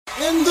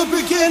In the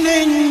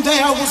beginning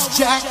there was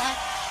Jack,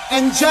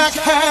 and Jack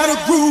had a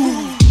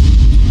groove.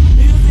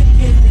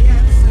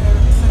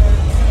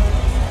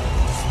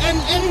 And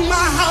in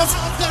my house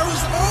there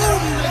is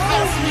only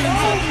house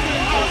music.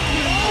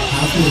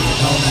 House music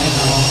all night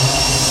long.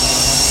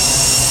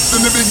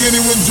 In the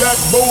beginning when Jack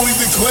boldly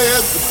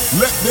declared,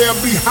 "Let there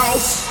be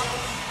house,"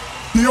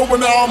 he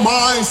opened our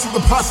minds to the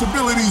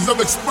possibilities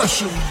of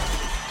expression.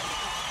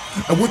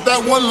 And with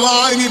that one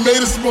line, he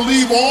made us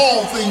believe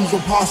all things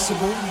were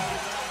possible,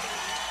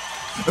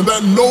 and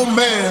that no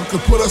man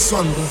could put us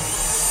under.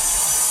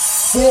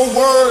 4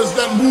 words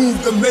that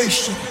moved the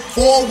nation,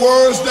 4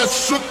 words that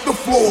shook the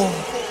floor,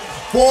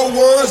 4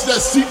 words that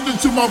seeped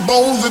into my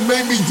bones and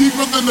made me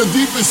deeper than the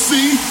deepest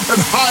sea and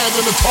higher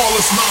than the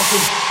tallest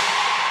mountain.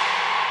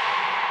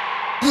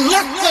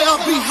 Let there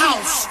be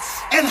house,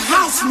 and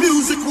house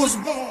music was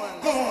born.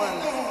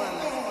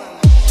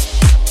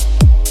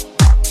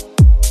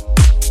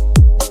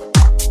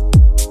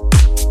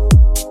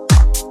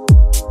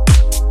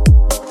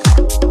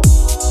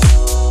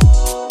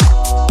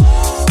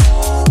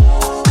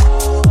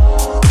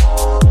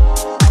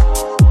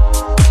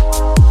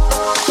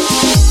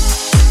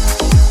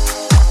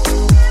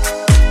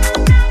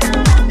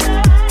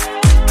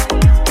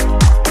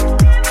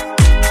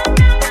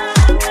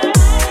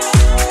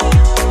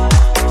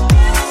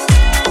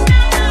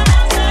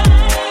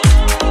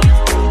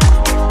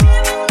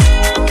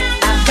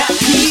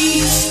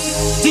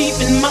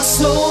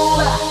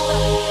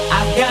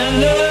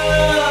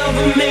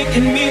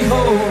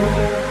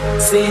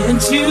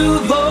 Since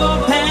you've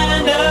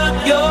opened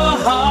up your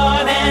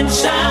heart and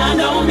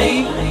shined on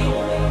me,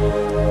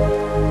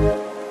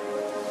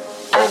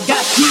 I've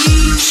got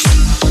peace,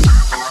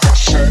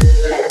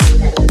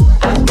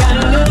 I've got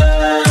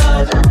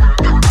love.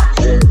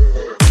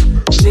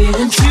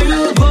 Since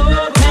you've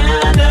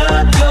opened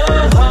up your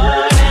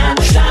heart and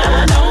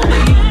shined on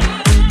me,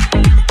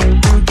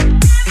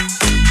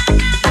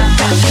 I've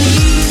got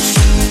peace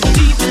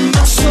deep in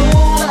my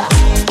soul.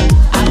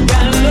 I've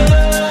got love.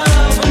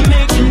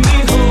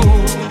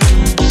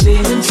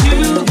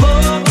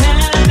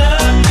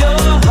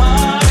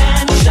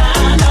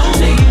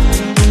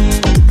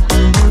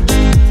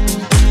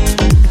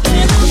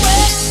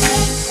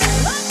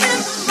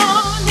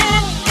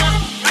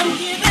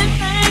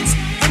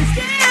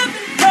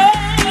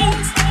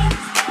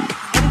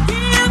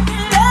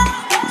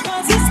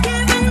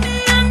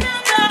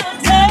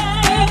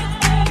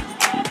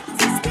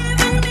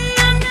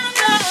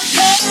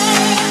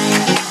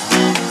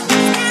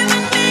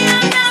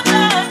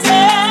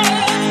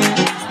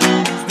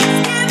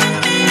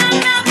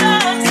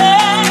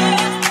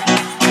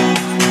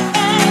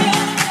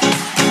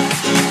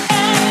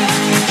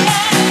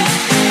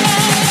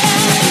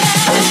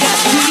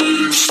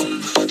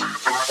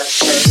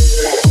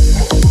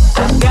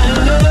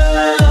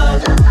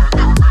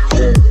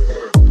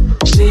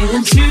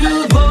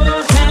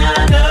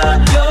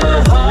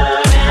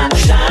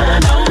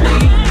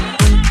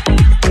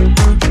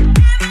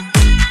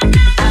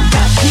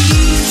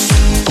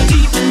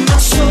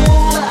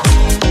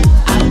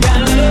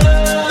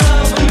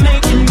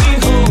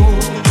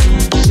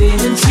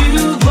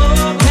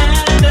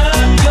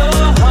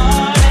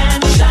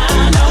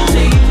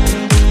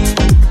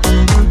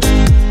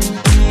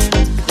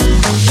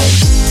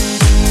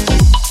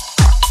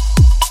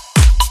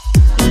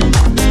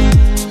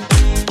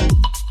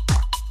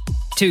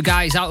 Two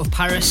guys out of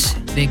Paris,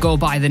 they go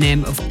by the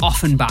name of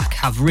Offenbach,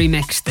 have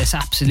remixed this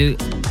absolute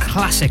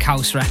classic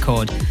house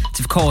record. It's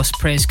of course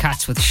Praise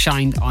Cats with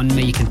Shined On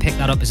Me. You can pick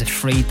that up as a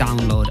free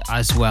download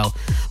as well.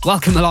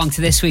 Welcome along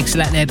to this week's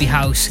Let There Be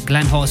House.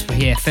 Glenn Horsburgh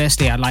here.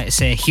 Firstly, I'd like to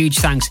say a huge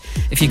thanks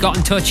if you got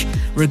in touch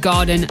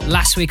regarding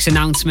last week's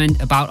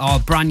announcement about our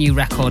brand new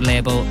record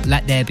label,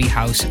 Let There Be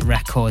House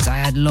Records. I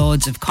had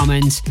loads of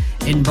comments,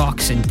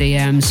 inbox and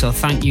DMs, so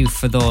thank you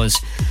for those.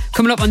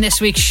 Coming up on this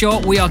week's show,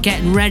 we are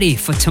getting ready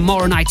for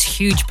tomorrow night's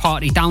huge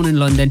party down in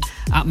London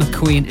at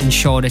McQueen and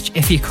Shoreditch.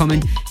 If you're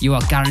coming, you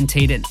are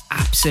guaranteed an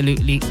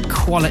absolutely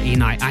quality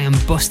night. I am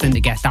busting to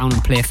get down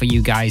and play for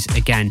you guys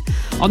again.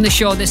 On the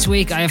show this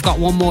week, I have got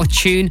one more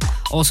tune,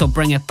 also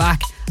Bring It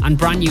Back, and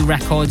brand new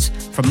records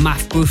from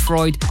Math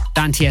Boothroyd,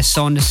 Dante S.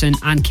 Saunderson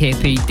and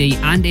KPD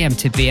and AM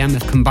to BM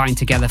have combined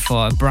together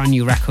for a brand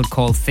new record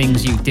called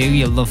Things You Do.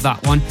 You'll love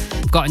that one.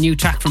 I've got a new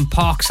track from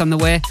Parks on the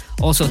way,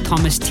 also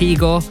Thomas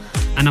Tigo,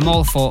 and I'm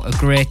all for a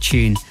great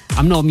tune.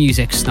 I'm no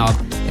music snob.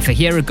 If I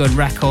hear a good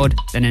record,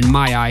 then in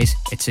my eyes,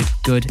 it's a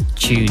good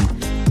tune.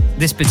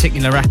 This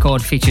particular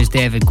record features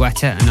David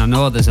Guetta, and I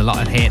know there's a lot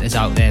of haters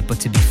out there, but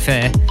to be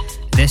fair,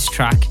 this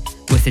track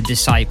with the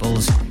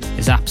Disciples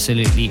is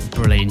absolutely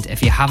brilliant.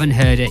 If you haven't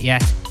heard it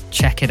yet,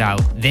 check it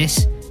out.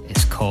 This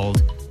is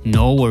called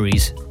No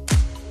Worries.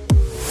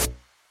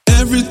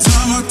 Every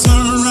time I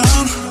turn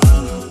around,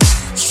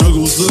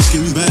 struggles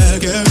looking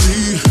back at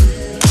me.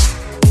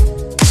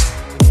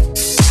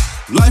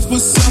 Life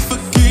was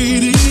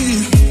suffocating,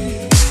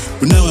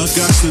 but now I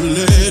got to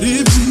let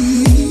it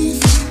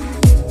breathe.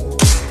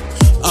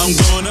 I'm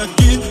gonna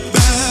get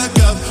back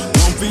up,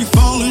 won't be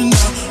falling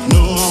down,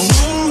 no I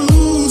won't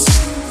lose.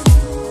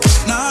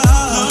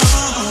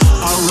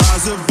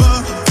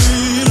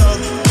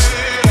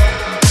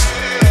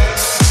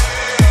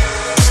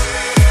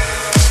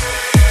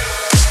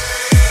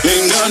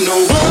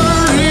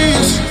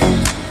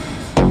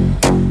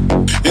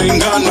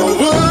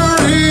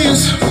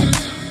 worries.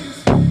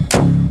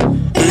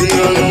 Ain't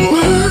got no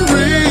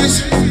worries.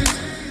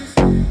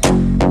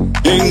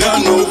 Ain't got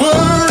no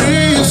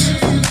worries.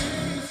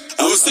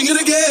 I'ma sing it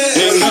again.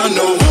 Ain't got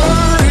no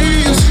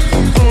worries.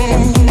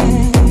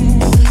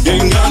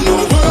 Ain't got no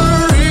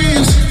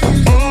worries.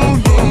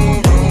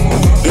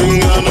 Ain't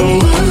got no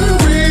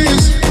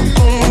worries.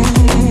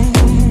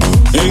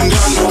 Ain't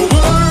got no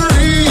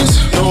worries.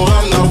 No,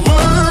 I'm not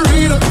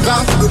worried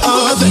about the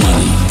other.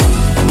 Money,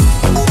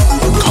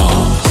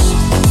 cars,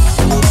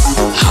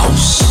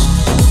 house.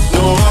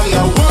 No, I'm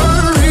not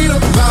worried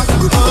about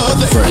the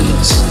other.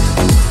 Friends,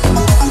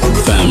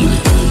 family,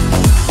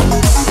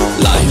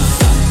 life.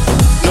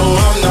 No,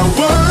 I'm not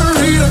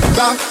worried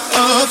about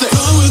other.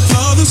 Come with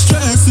all the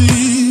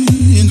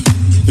stressing.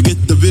 Forget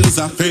the bills,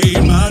 I paid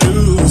my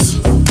dues.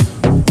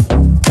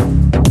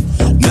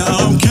 Now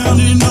I'm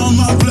counting on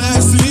my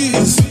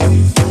blessings.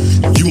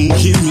 You won't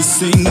hear me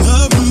sing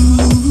the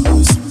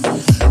blues.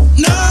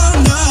 No,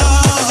 no,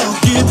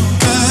 get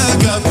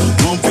back up.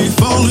 Won't be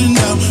falling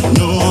down.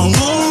 No, I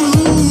won't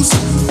lose.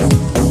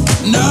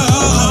 No,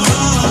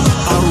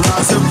 I'll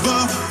rise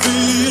above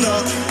it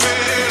up.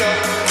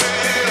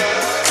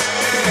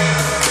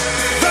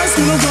 That's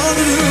what I'm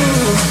gonna do.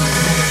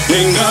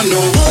 Ain't got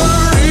no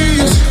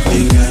worries.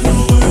 Ain't got no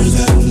worries,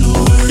 got no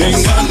worries.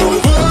 Ain't got no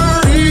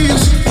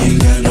worries. Ain't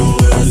got no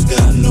worries,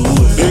 got no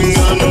worries. Ain't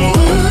got no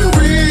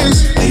worries.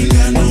 Ain't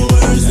got no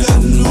worries,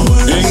 got no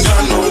worries. Ain't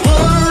got no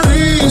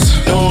worries.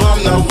 No, I'm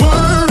not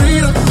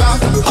worried about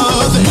the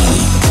other.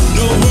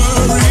 No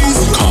worries.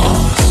 Cars.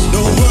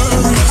 No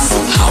worries.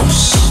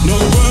 House. No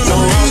worries. No,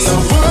 I'm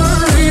not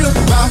worried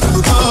about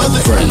the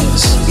other.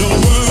 Friends. No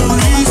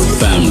worries.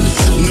 Family.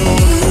 No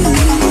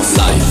worries.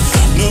 Life.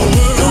 No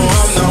worries. No,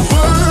 I'm not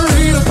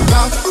worried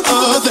about the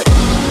other.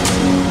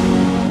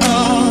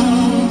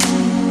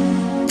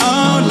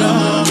 Oh, no,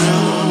 no.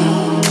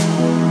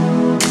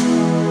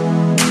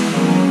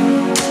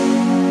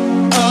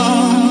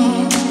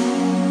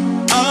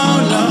 Oh,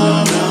 no,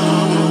 no.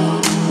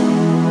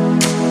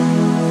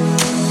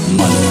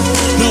 Money.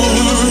 No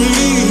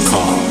worries.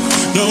 Car.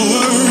 No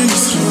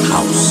worries.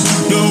 House.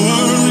 No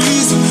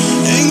worries.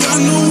 Ain't got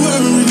no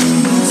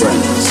worries.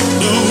 Friends.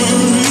 No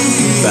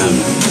worries.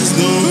 Family.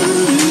 No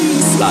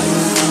worries. Life.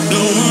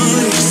 No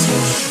worries.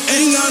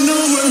 Ain't got no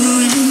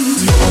worries.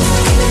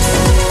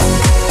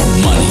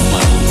 Money.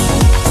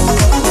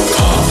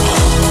 Car.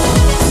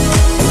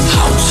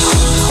 House.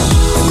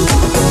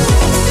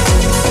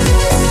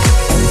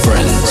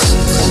 Friends.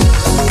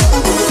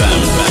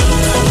 Family.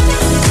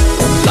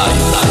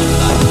 Life.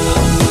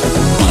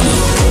 Money.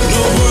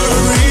 No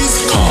worries.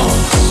 Car.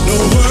 No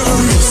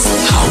worries.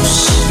 House.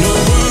 No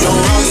worries. No,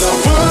 I'm not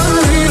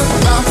worried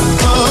about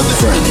other.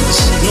 Friends.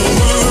 No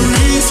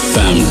worries.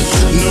 Family.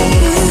 No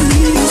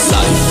worries.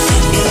 Life.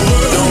 No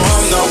worries. No,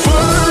 I'm not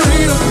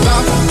worried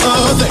about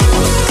other.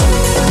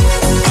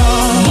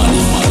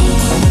 Money.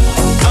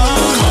 Car.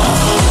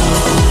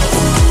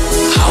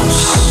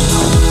 House.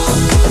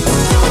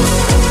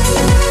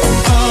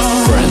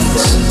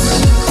 Friends.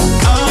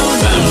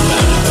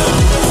 Family.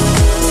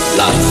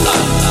 Life.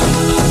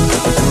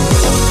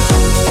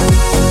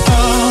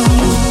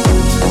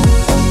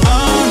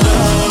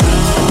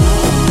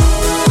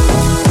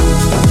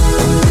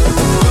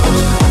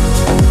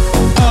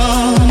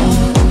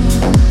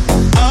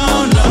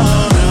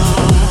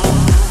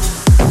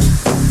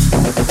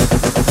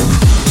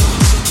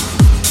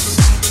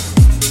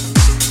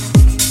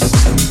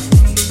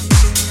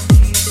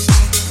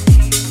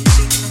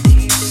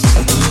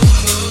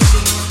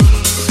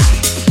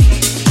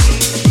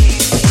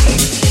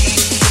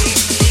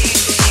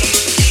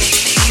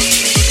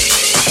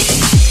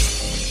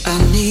 I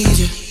need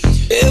you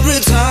every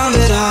time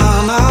that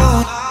I'm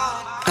out.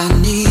 I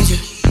need you.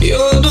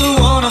 You're the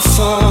one I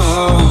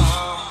fall.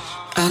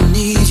 I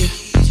need you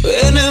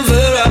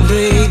whenever I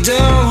break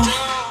down.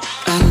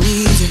 I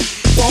need you.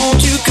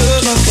 Won't you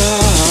cut my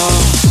car?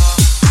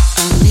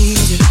 I need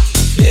you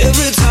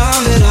every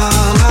time that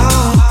I'm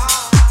out.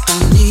 I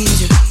need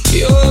you.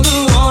 You're the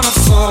one I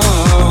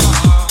fall.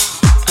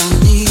 I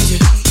need you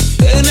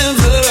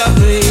whenever I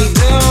break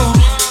down.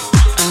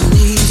 I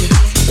need you.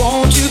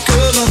 Won't you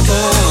cut my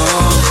car?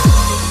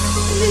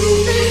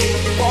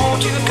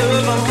 Won't you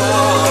cut my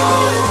car?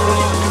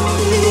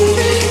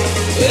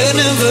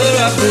 Whenever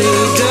I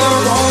break down,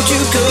 won't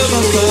you cut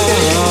my car?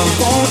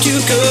 Won't you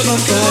cut my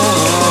car?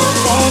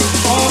 Won't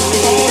cut my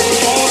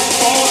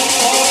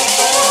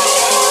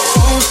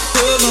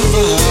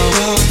car?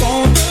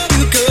 Won't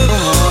you cut my car? Won't cut my car? Won't you cut my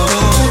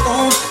car?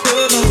 Won't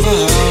cut my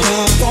car?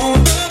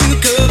 Won't you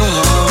cut my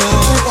car?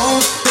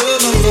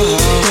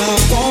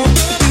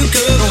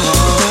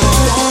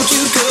 Won't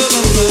you cut my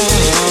car?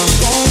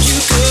 Won't you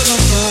cut my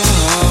car?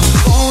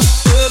 Won't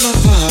cut my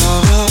car?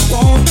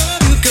 Won't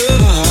you cut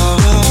my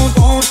car?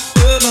 Won't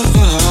cut my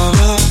car?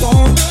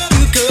 Won't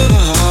you cut my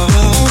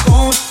car?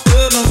 Won't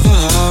cut my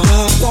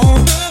car?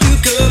 Won't you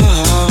cut my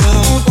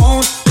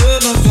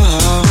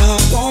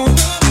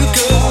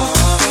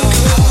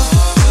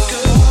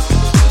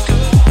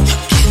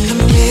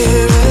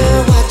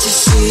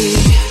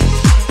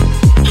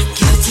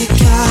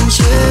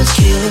is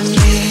killing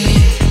me.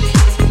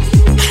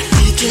 I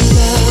need your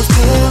love,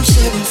 come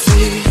set me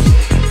free.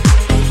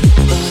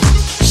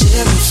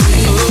 Set me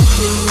free.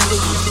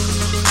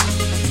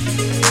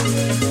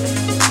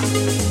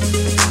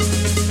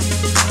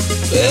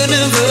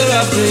 Whenever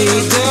I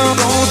break down,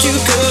 won't you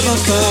come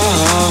and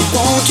come?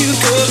 Won't you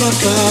come and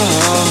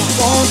come?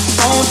 Won't.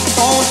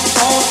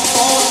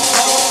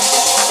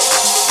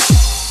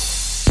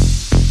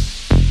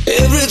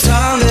 Every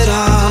time that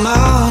I'm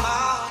out,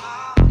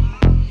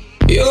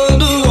 you're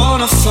the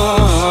one I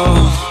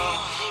fall.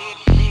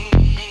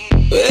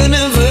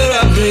 Whenever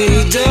I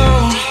break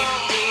down,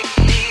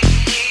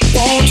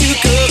 won't you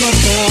come and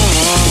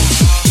come?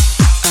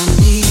 I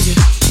need you.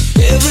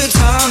 Every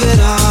time that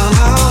I'm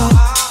out,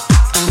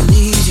 I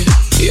need you.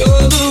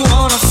 You're the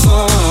one I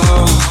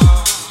fall.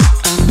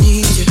 I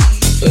need you.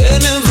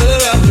 Whenever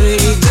I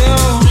break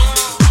down,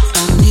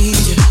 I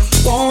need you.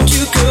 Won't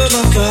you come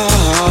and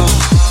come?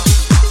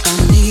 I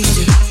need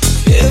you.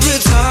 Every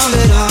time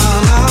that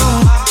I'm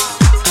out,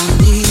 I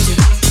need you.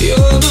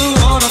 You're the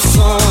one I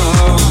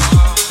fall.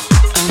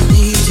 I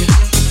need you.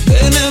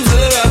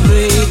 Whenever I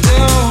break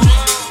down,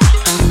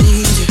 I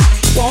need you.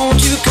 Won't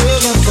you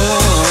come and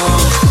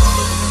come?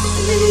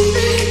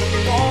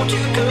 Won't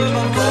you come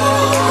and come?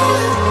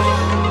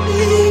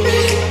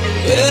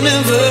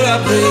 Whenever I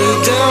break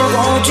down,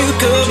 won't you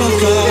come and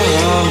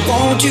come?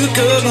 Won't you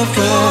come and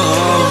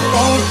come?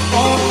 Won't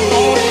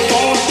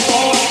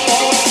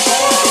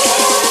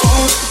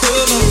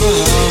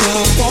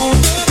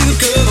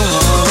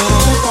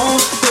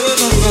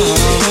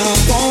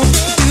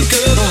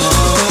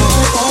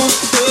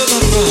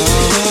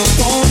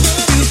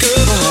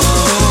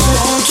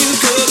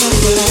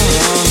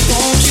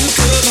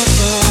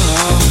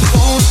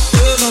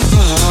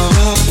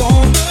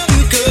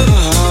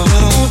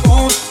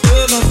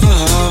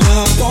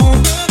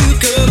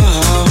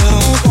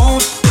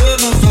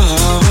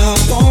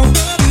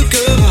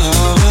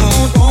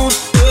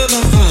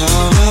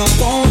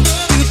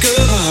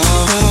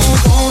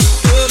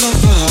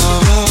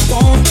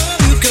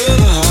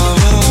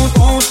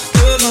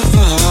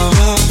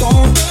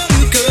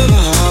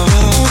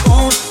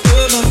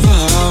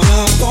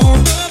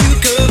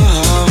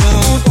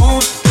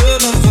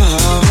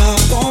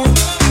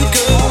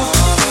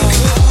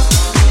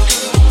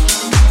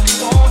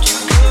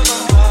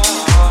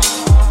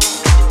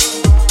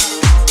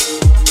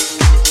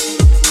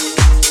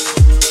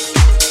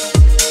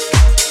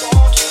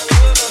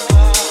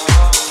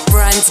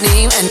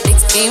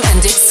new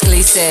and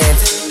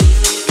exclusive.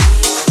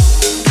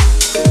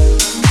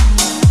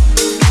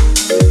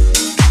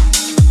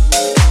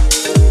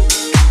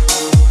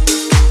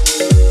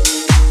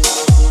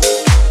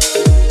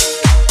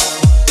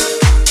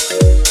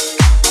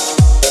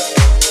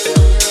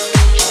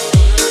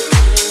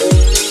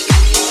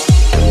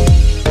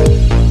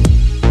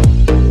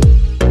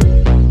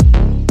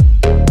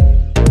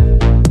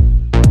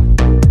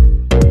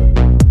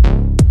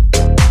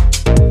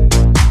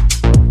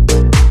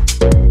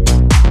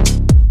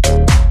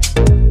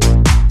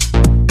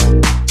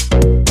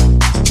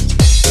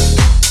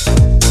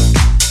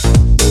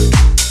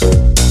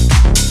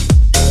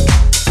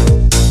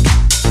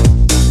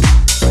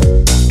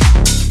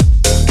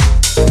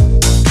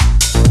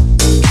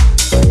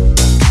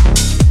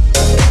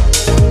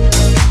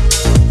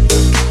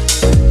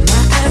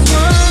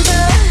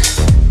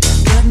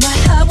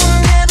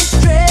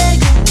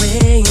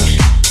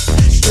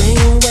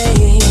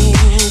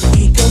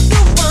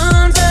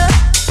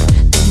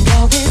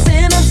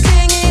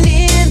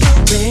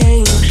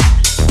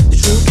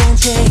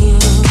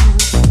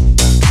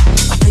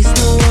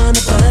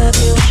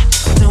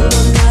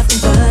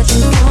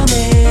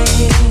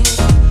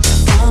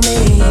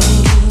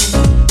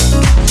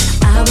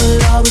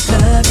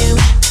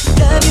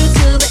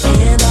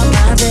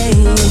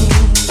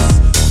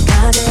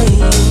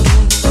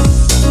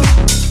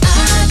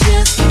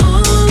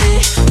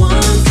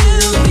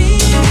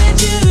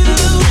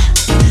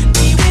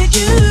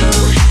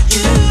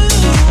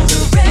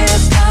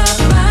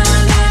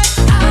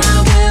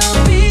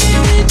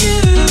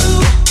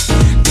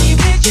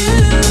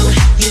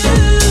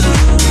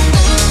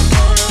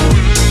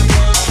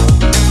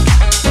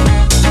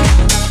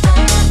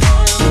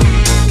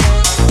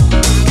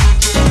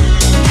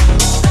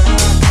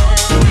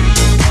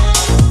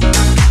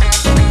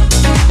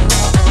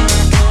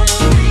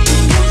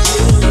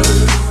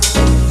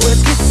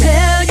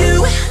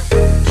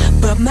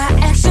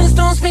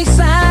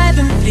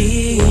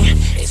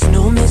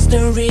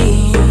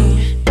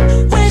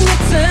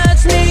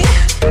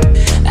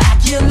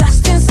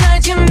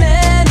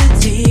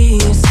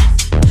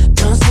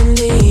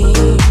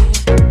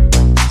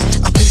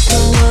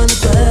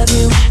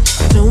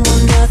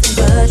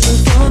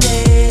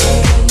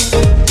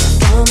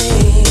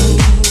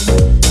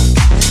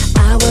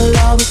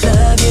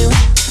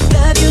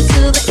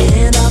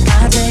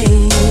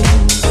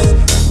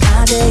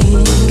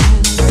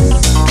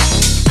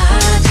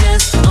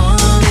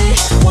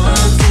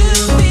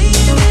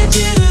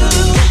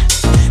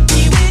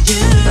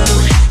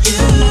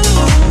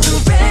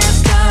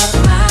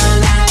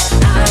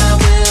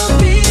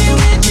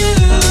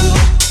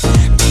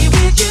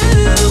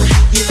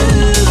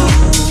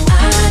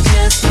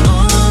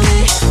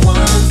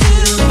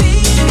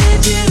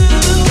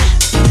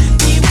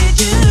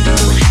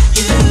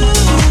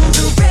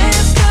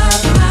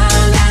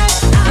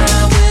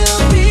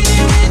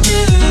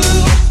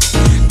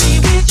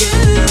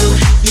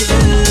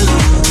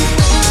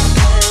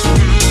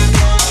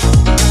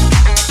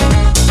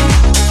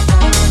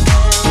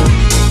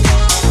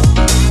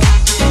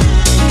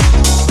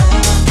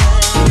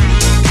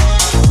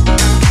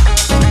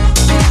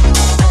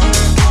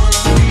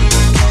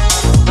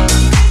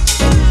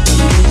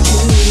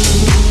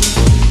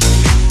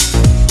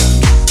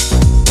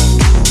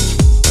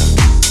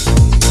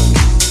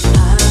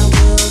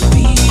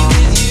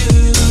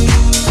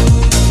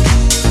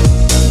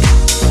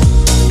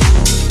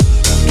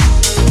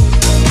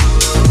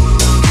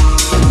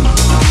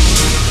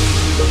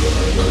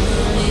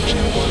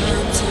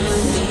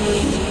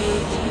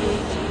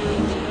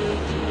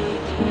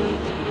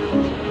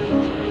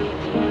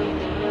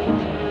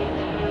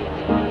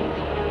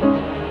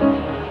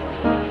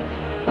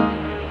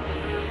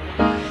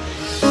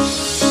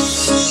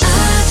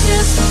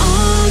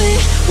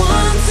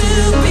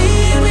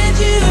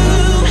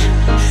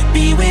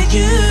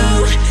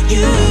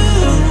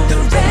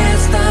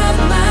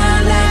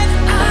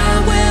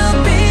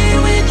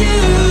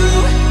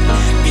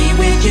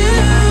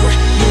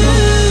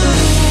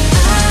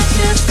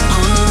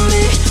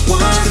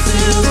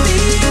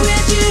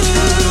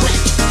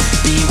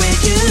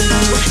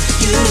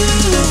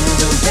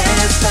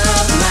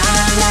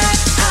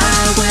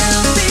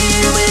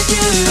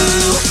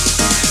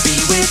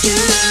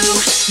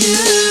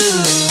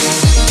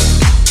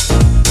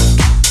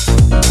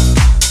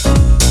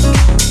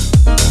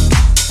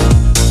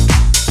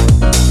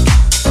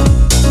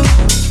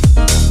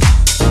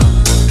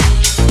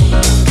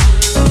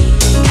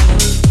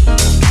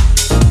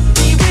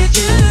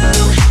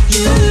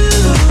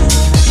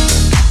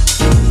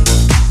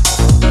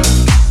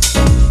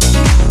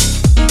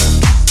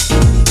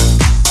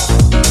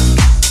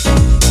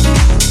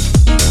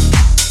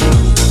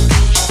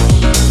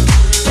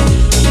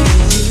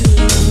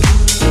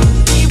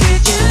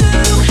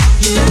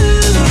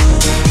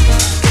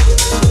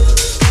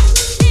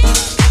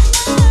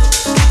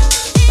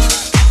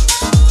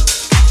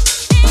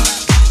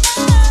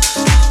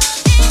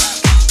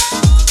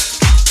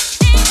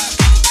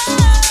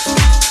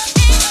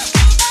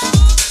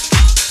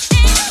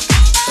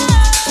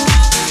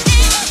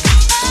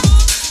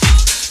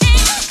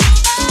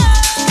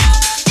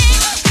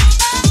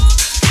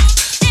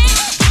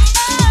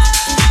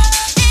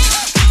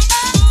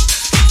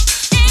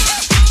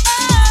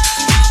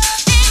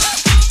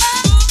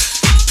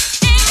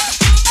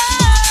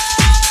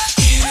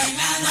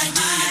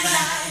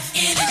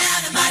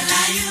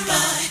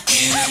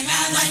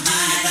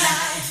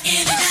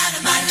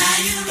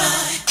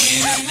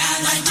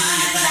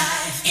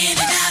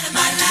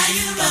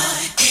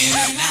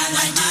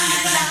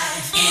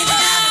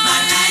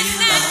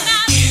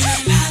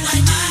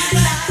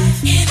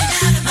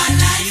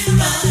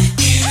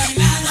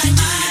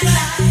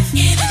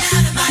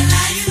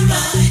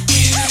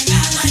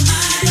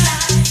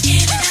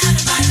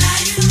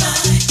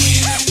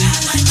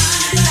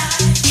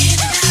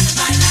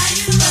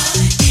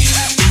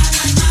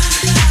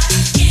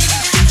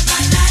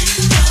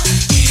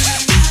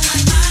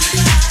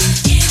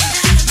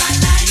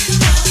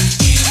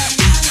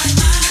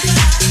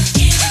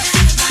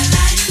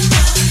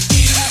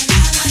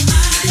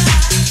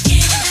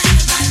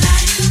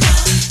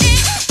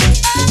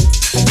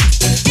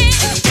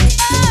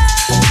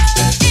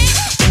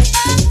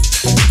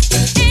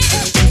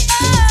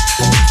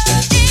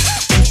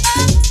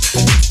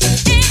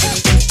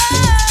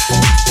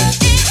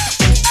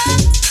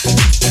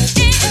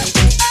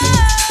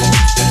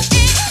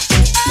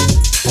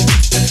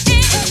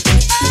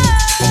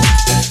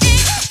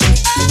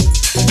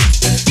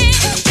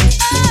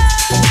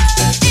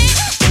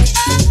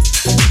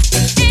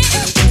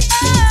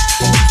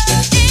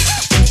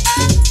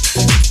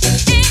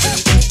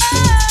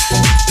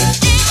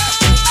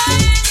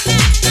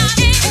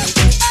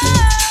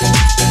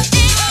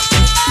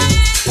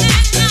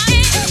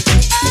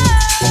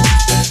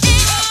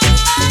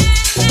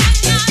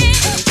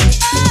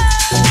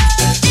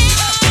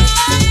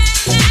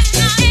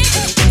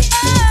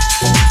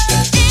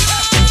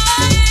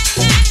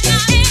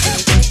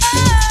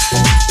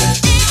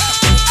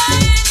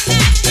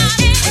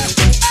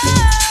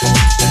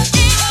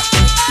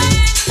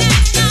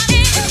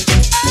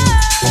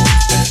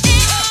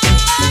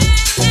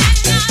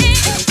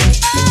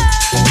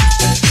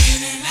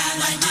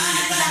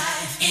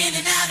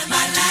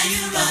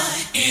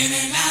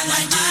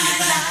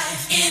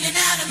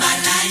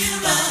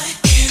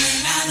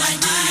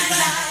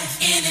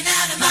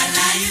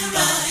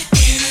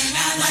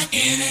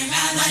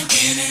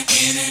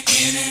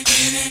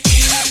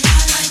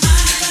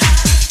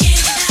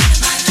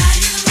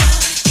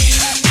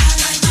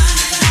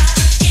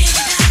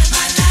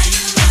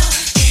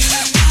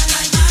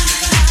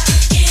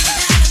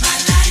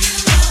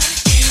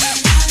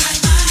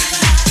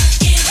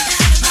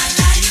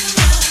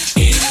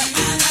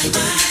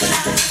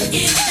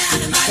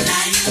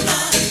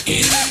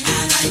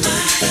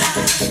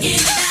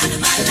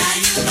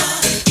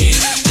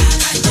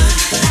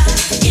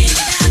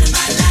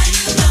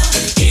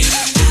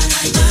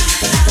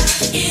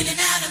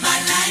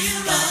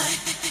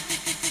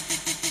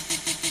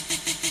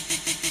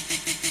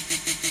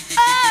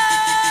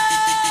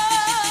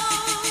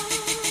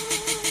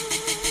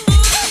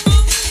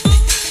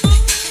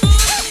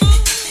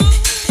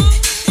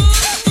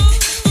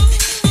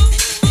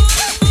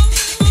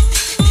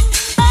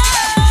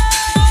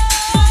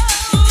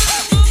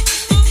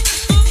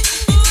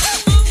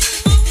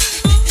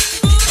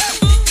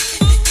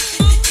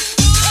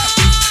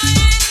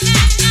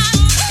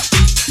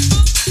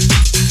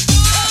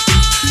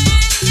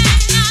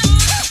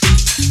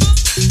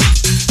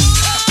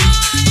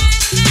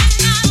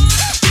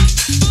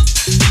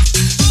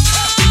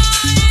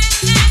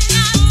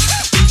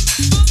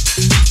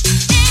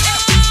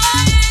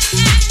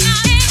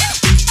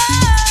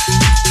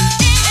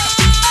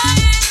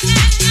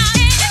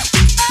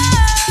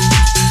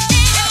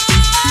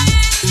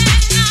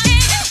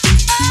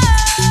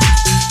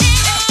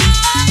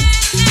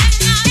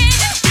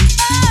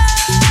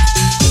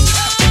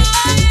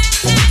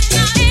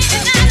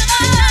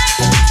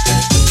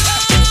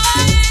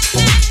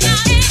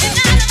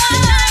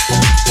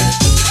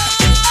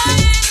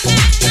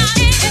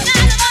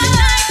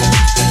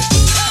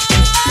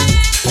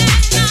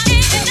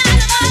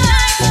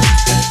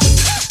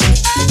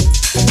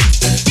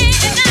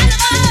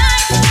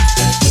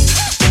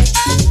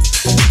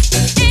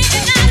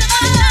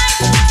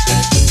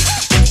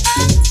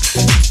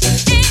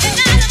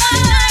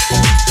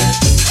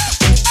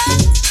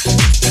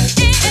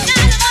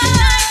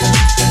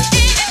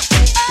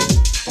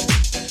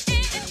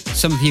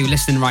 Some of you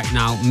listening right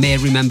now may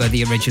remember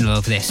the original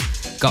of this.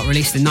 Got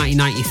released in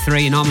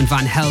 1993 and Armand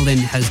Van Helden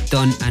has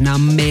done an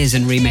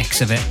amazing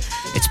remix of it.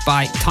 It's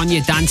by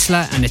Tonya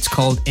Dansler and it's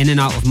called In and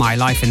Out of My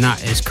Life, and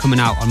that is coming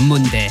out on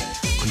Monday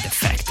on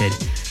Defected.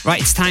 Right,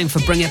 it's time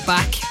for Bring It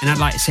Back, and I'd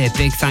like to say a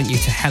big thank you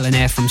to Helen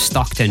Eyre from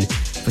Stockton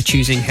for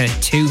choosing her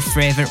 2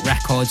 favourite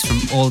records from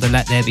all the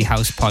Let There Be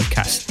House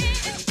podcast.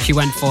 She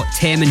went for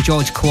Tame and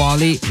George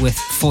Kowali with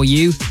For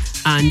You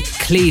and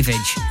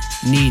Cleavage,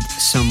 Need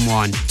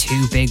Someone.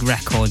 2 big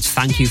records.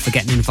 Thank you for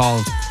getting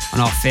involved on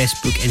our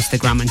Facebook,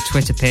 Instagram and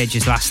Twitter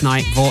pages last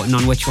night, voting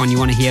on which one you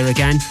want to hear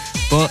again.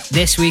 But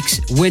this week's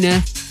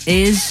winner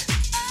is...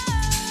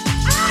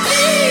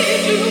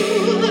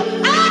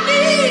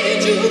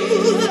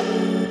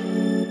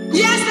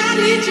 Yes, I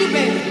need you,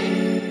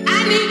 baby.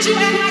 I need you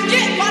and I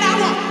get what I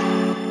want.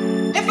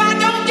 If I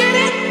don't get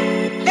it,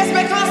 it's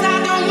because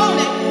I don't want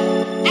it.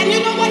 And you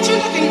know what? You're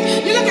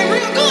looking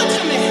real good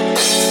to me.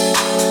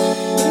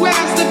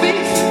 Where's the beef?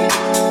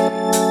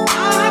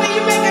 Oh, honey,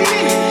 you making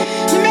me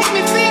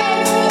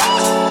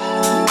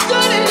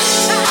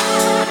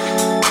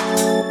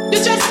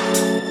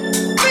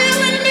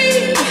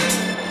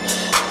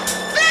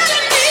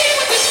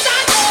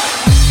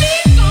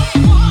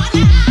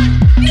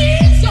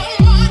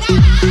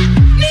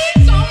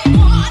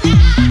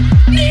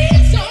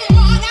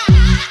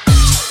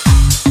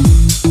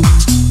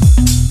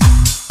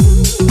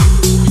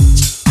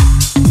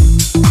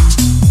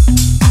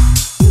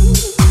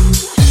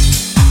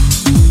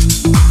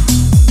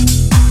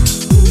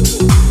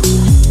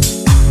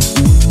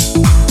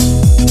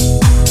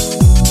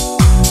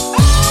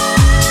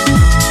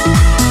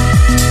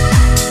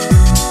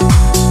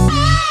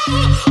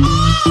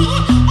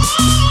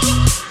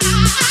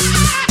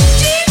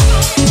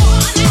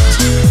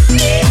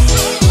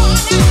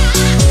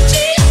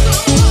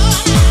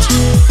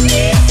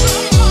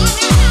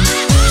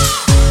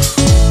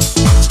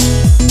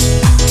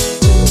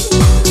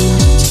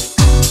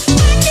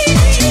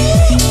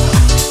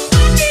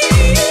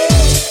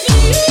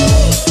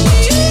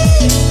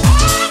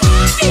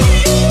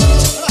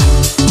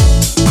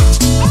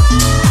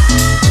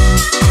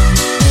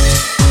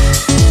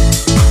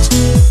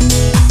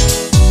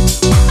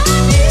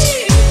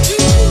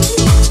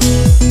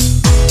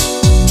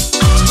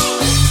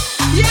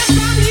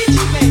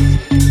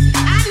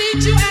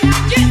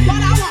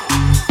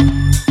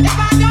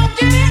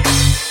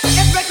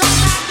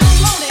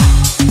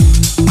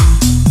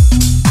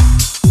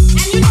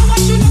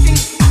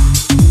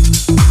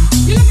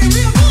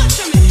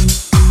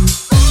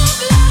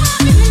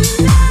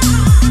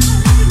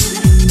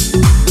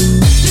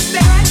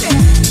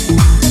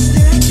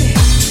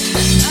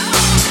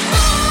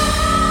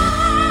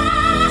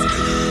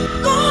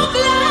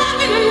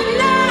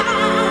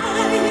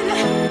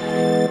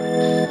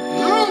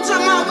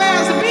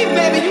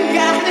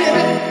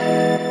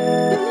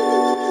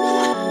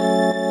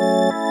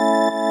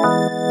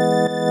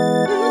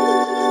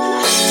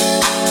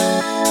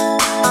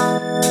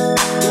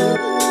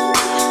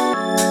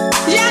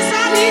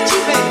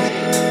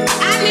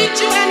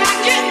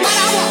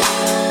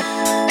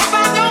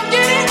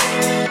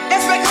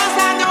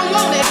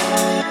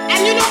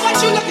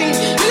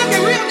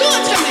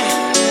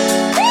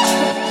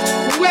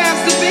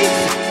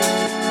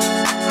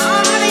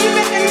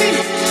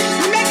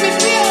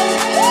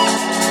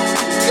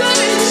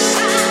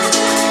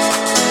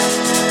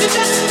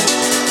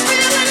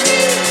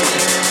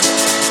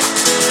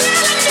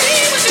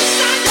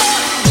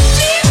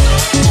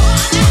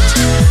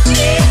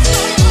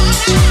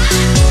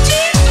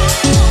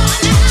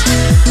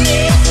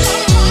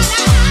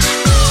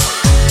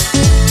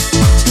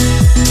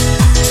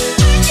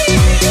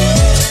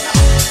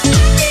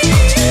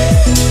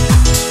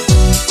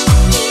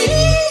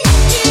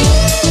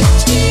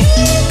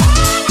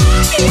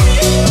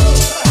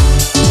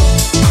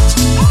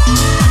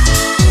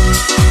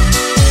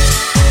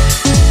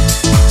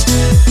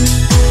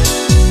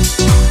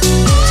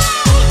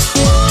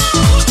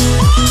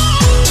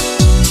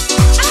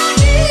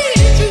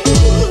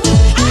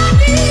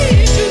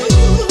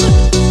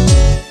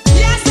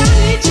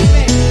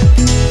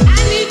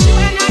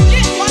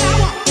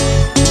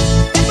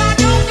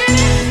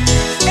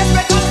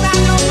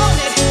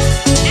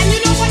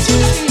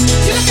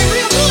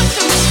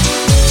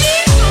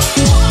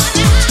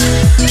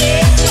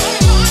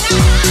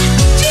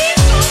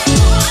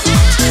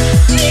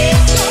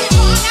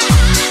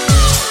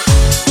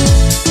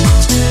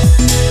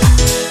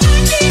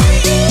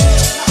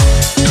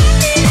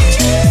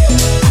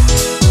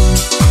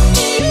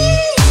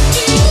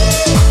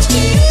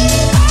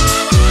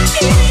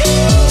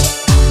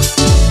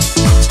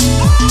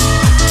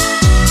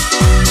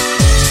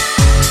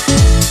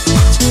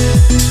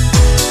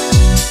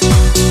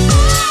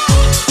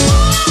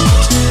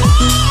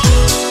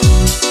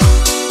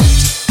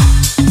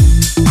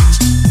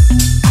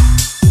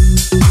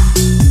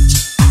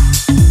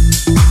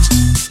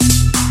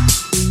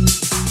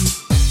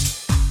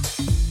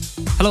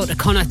Hello to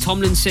Connor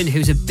Tomlinson,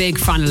 who's a big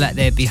fan of Let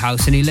There Be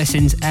House and he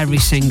listens every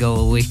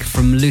single week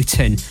from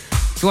Luton.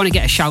 If you want to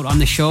get a shout on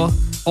the show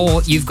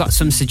or you've got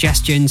some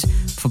suggestions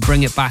for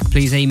Bring It Back,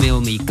 please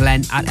email me,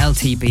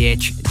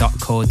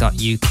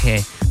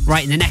 glenn@ltbh.co.uk.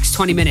 Right, in the next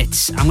 20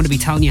 minutes, I'm going to be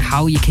telling you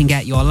how you can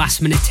get your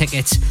last minute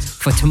tickets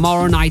for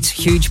tomorrow night's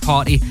huge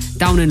party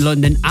down in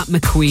London at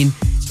McQueen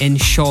in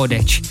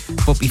Shoreditch.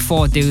 But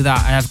before I do that,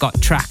 I have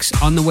got tracks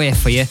on the way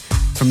for you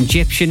from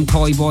Egyptian,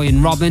 Toy Boy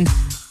and Robin.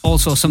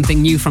 Also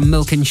something new from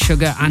Milk and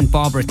Sugar and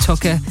Barbara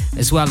Tucker,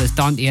 as well as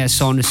Dante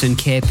Saunderson,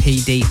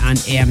 KPD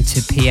and AM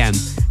to PM.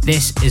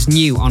 This is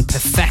new on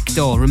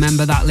Perfecto.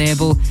 Remember that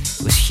label?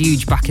 It was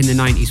huge back in the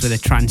 90s with the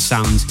trance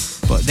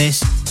sounds. But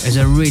this is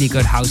a really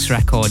good house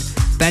record.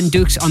 Ben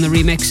Dukes on the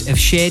remix of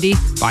Shady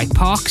by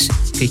Parks,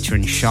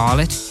 featuring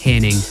Charlotte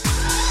Haining.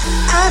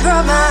 I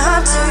brought my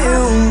heart to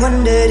you and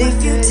wondered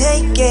if you'd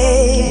take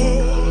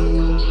it.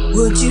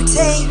 Would you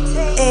take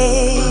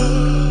it?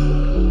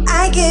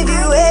 I gave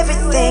you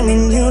everything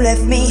and you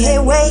left me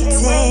here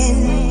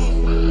waiting.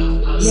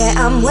 Yeah,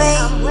 I'm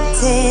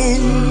waiting.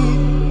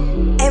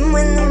 And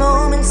when the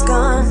moment's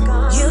gone,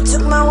 you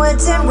took my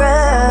words and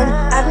run.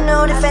 I've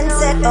no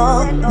defense at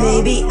all.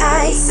 Maybe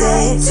I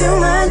said too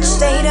much.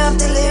 State of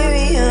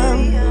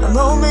delirium, a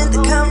moment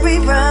that can't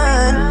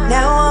rerun.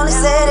 Now all is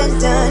said and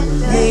done.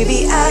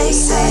 Maybe I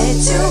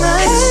said too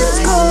much. Hands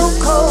go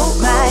cold,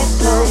 my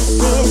blood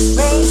is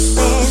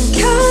racing.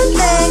 Can't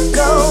let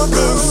go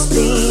this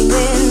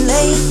feeling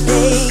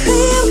lately.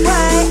 Clear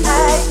why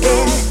I've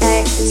been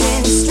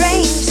acting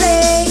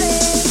strangely,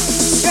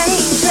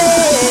 strangely.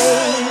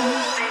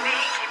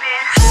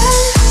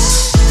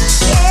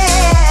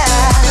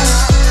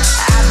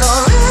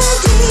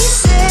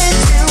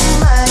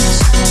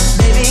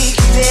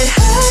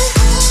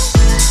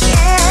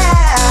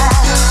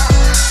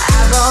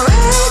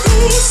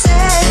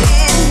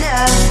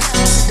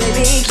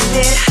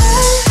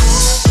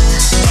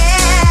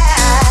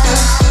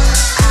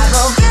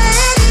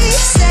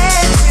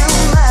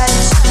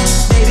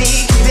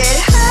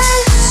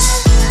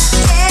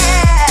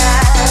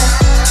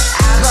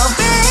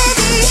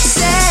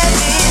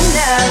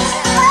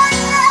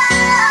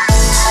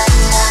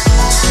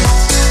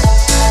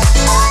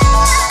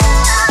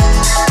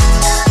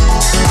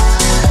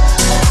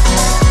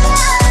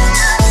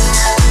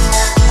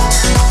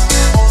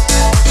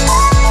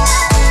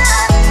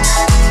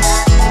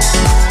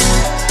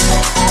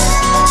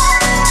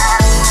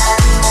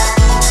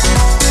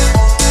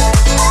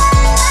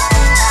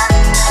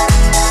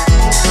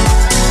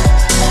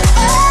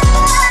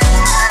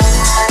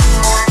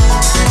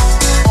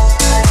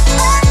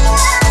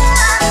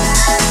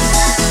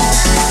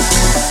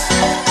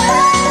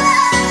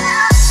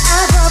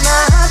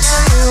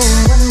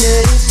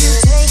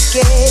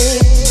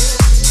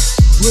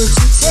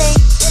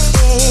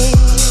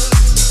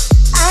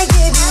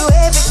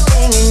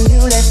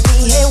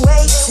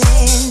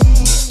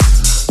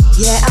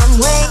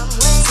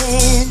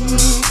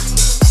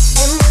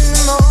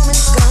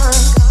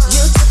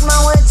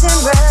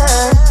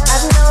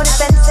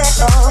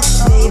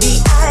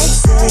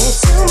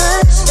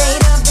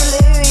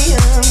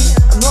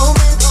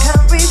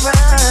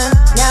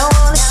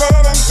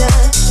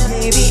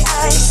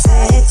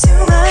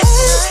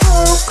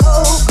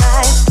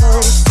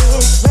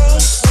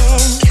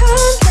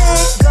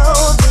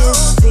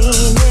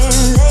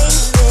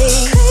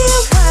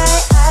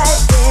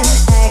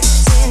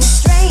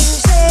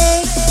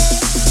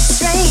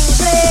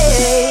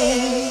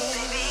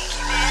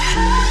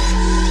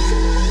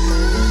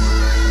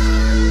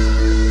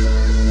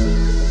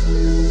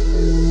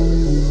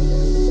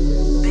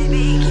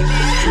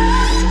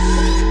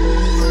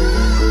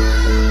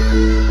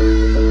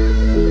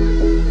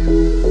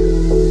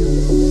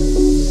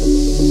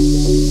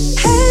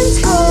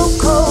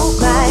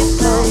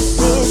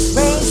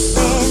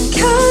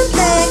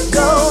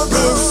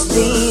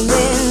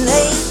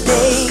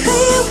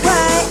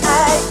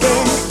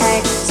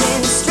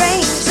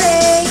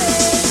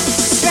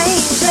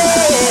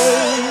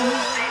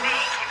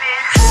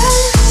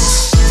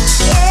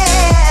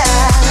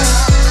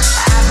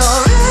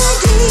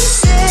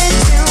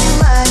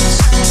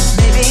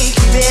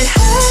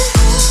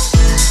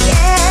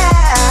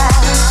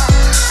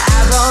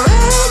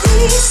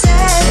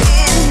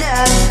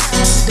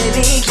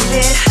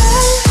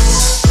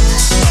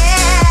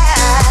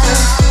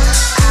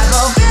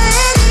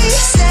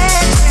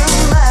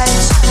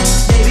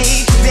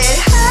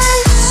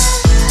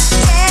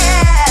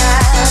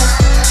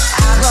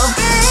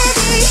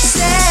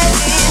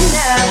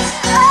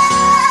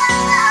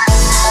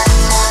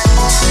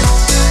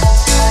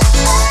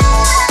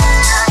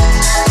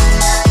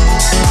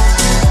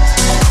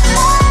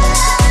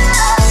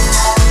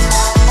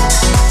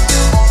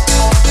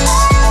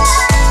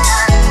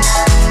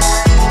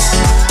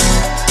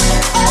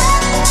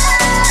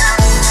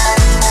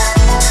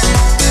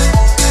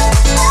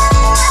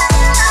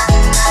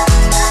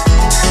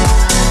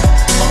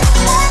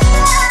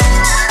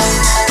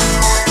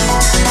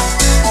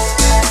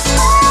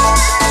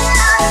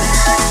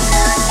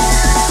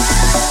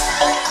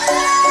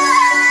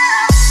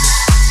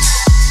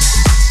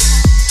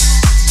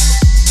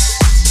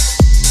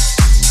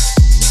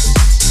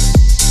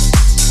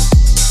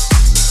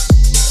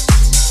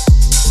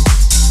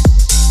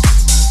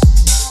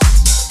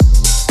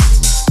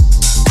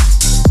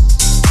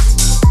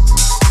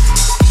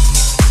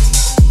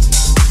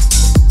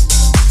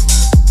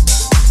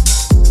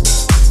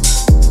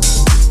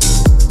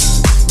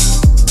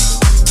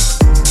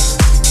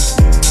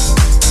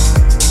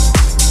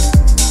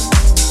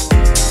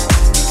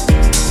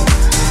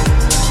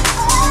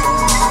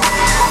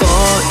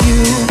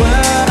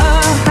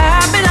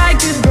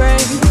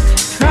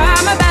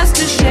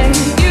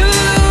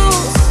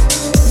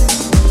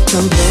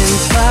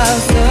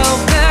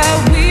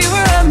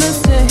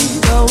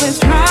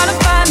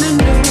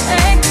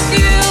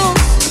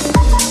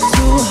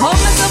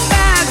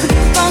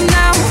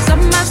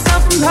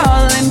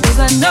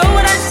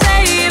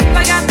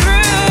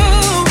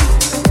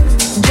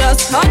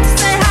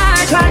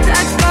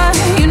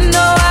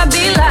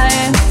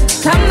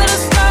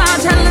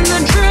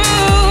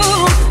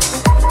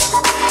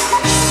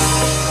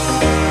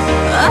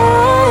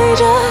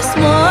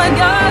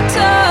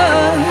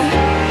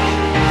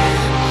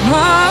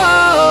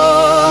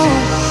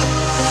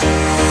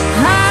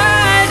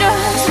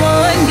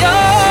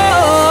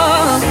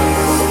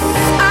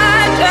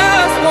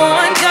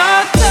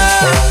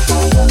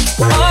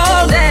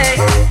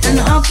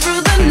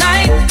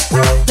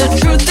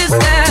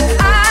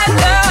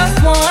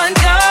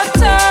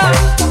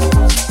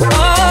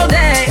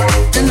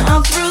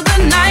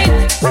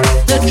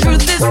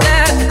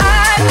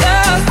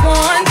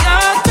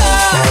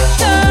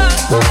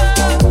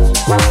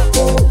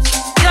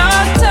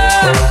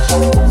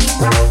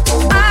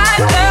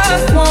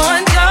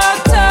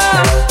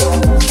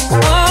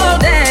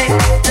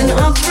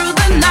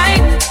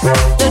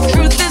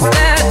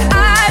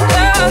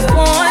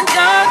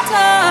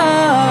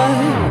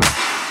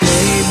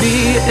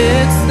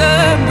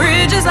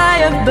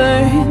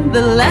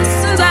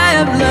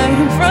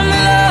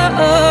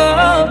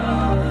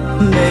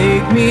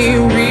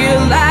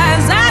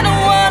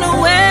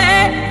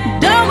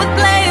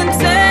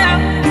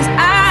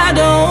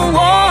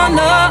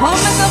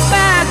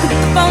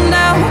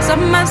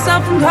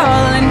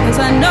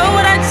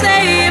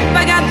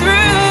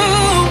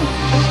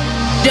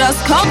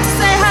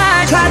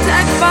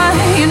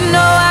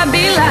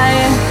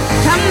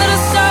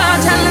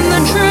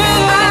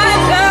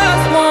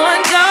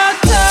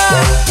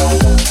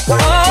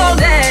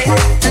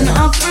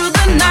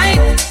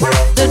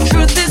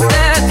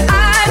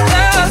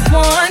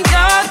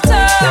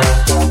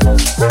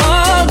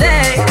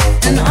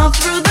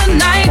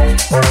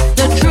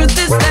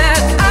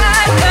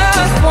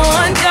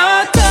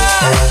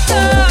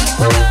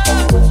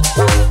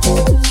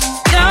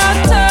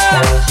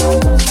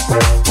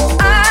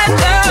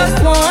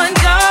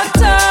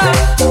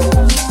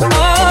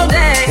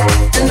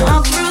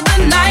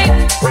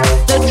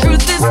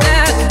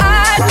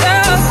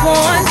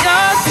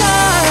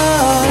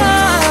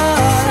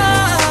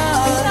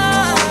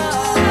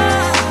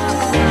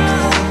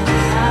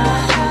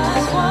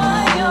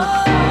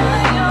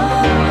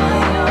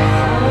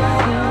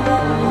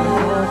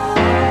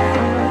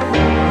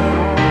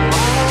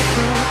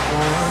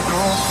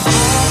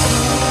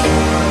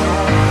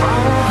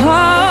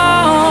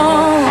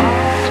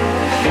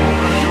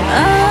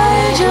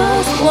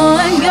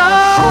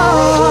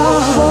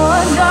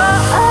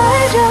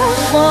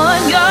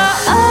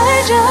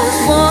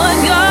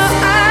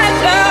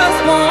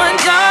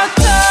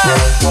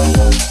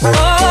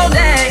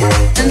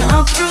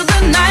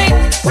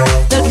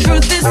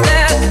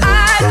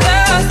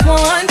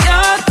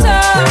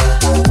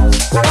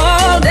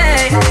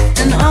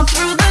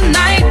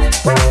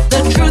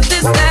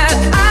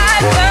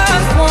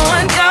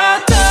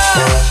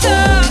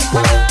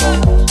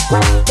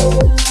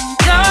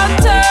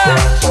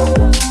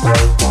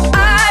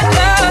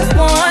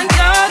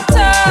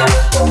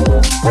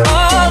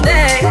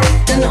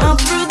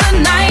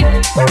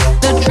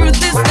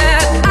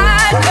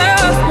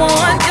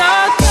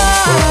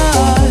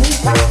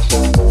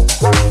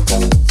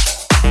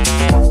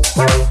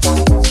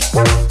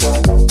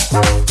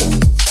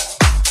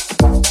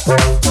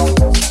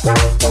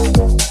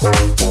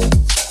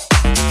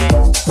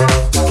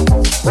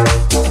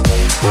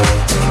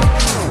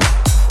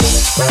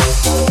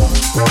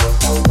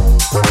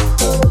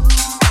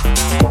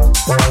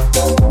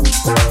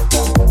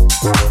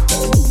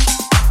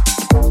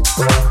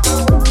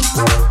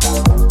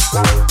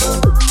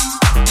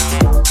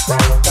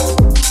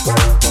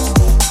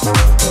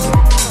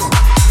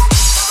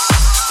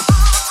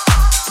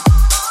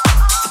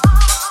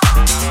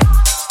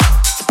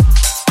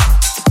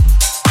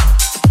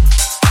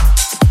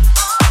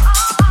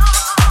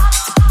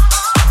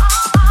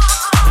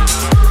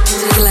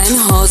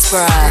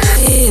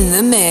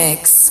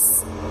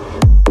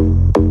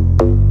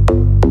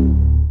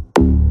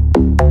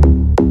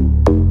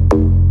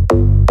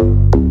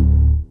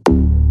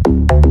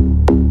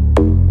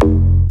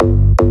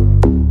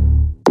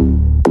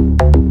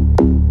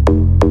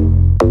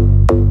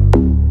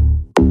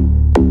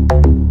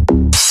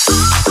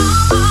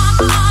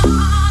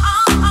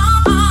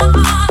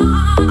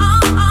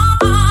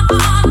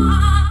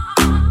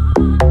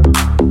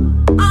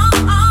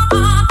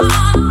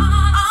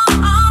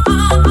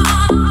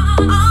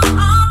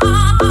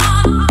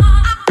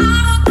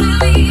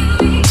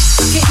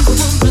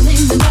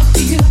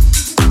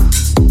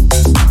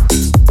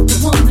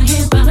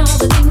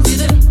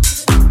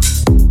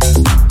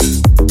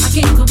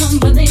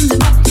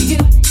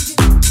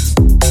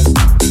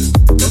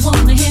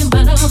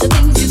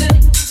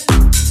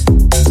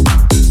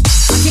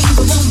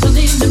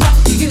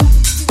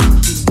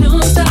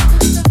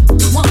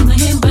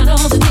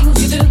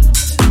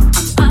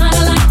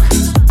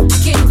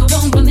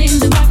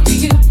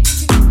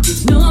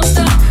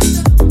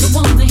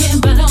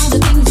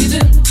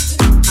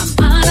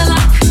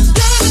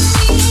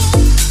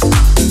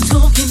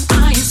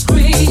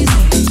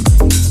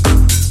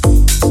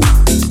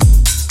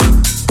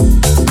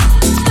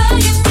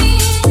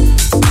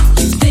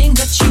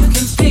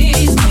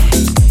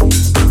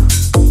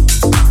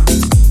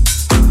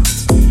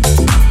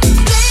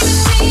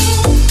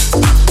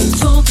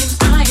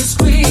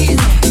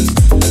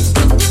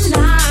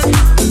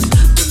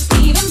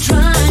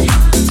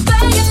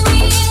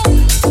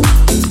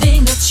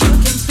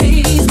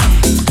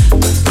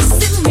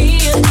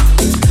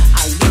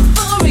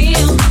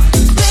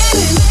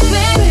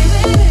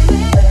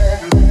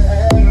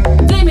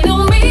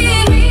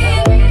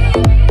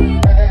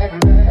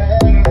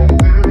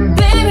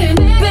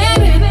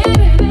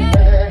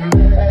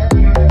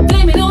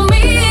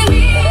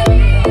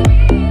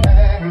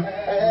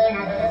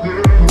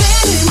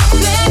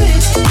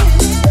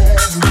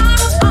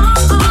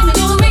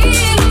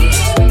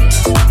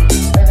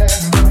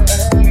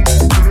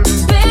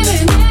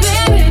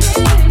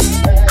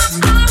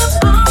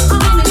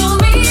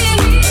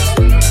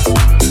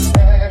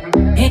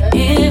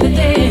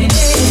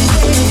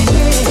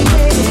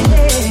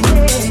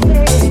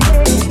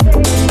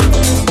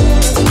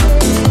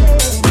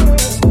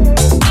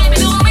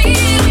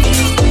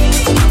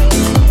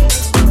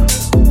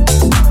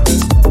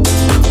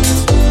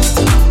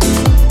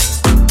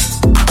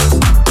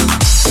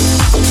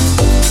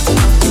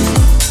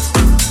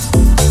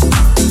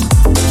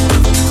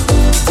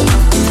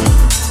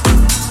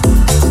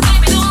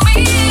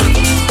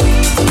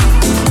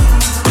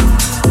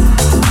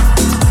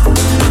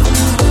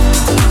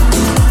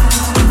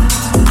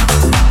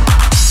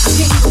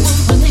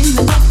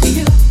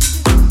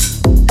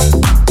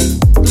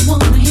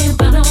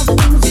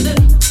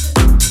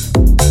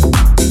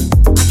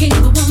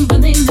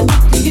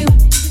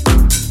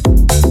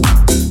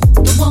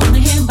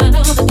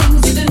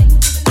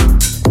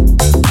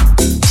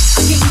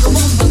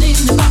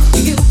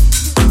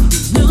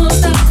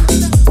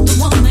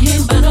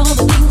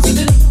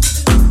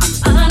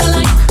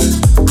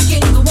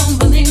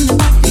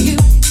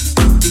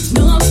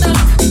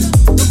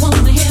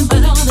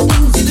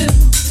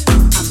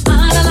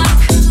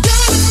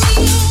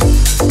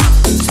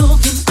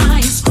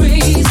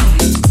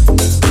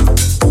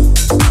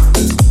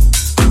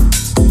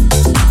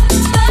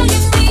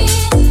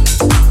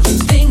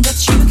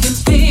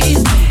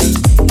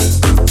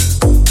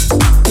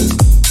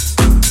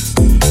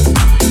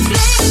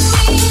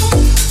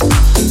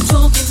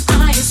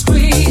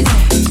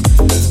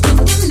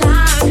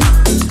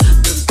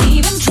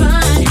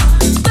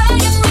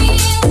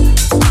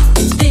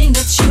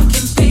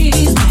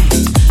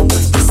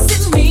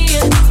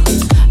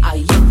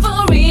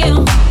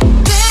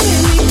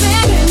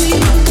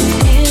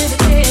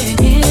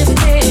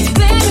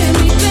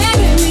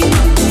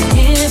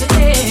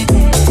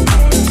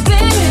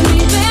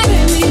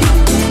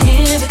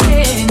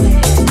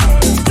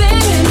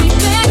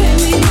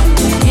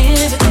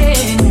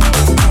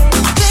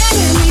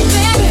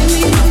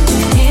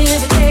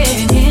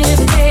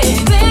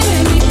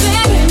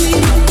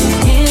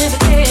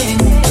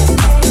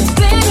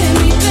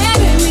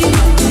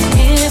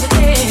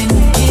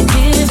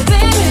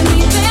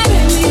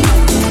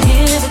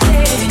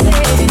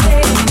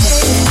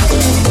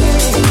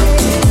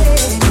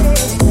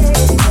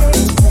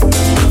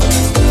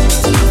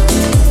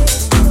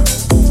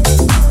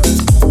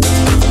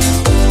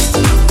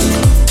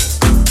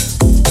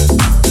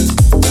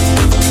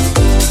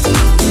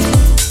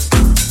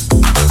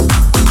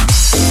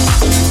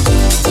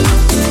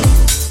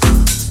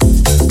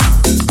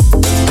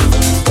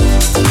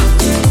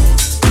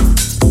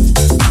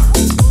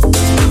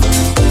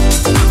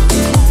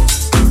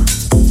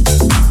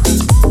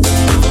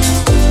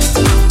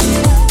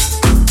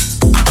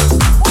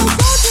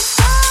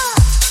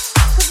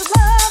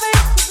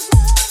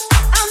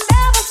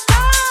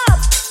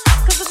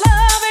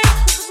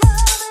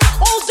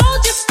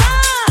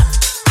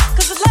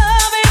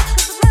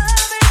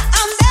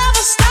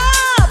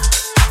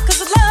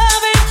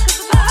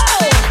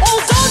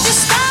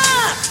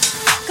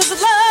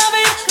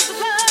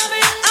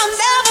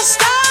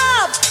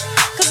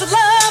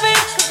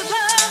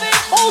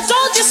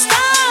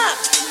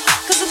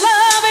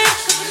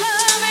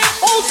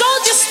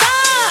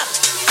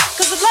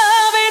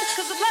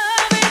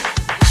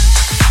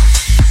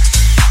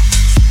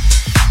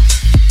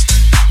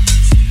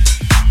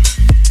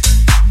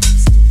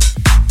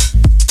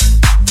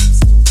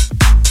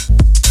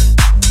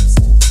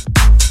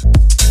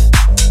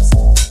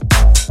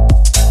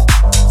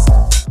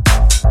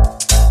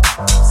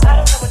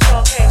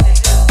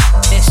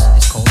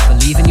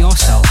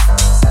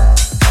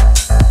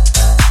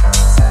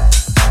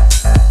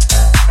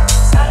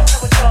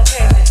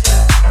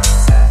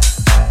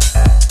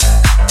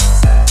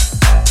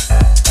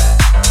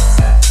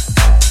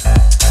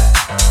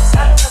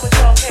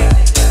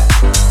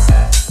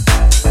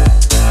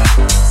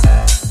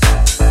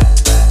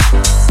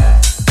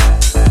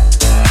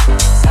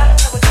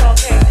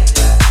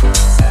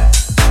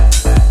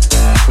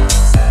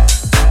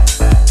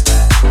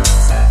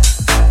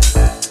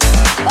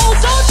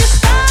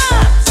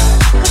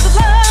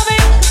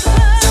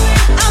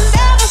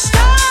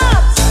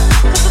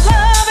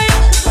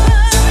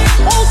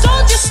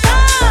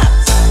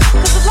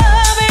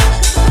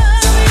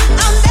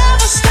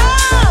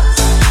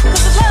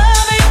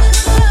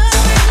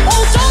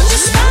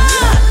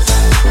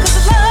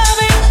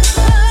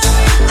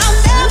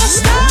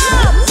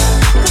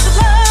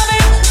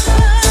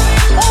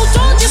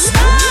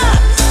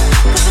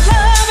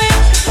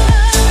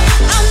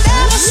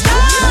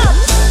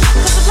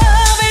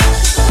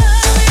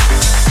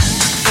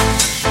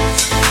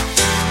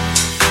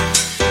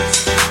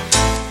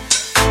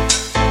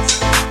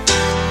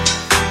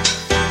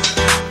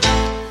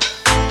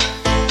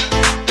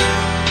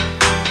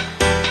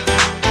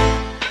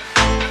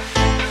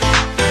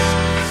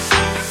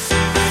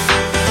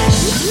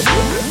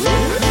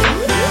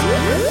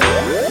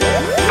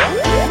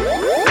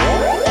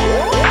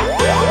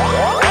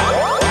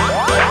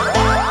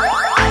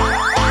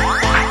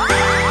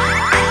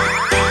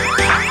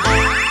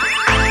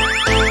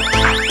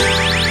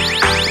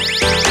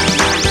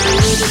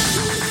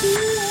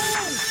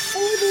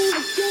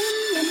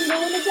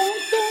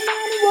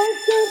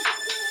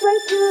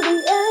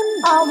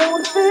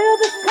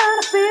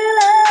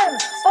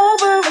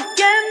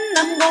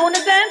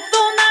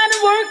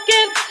 and work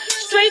it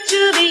straight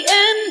to the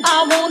end.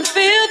 I wanna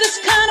feel this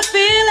kind of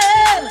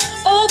feeling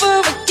over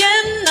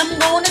again. I'm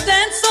gonna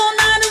dance all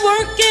night and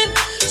work it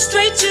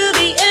straight to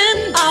the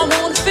end. I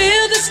wanna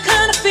feel this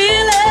kind of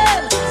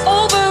feeling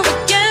over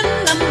again.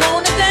 I'm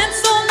gonna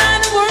dance all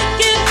night and work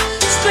it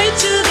straight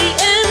to the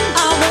end.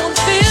 I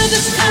wanna feel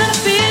this kind of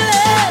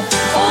feeling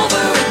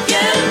over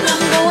again.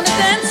 I'm gonna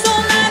dance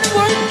all night and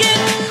work it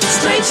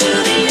straight to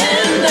the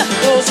end.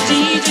 Those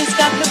DJs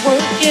got me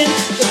working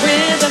the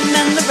rhythm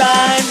and the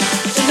rhyme.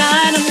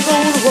 Tonight I'm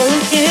gonna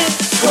work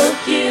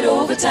it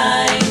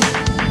overtime.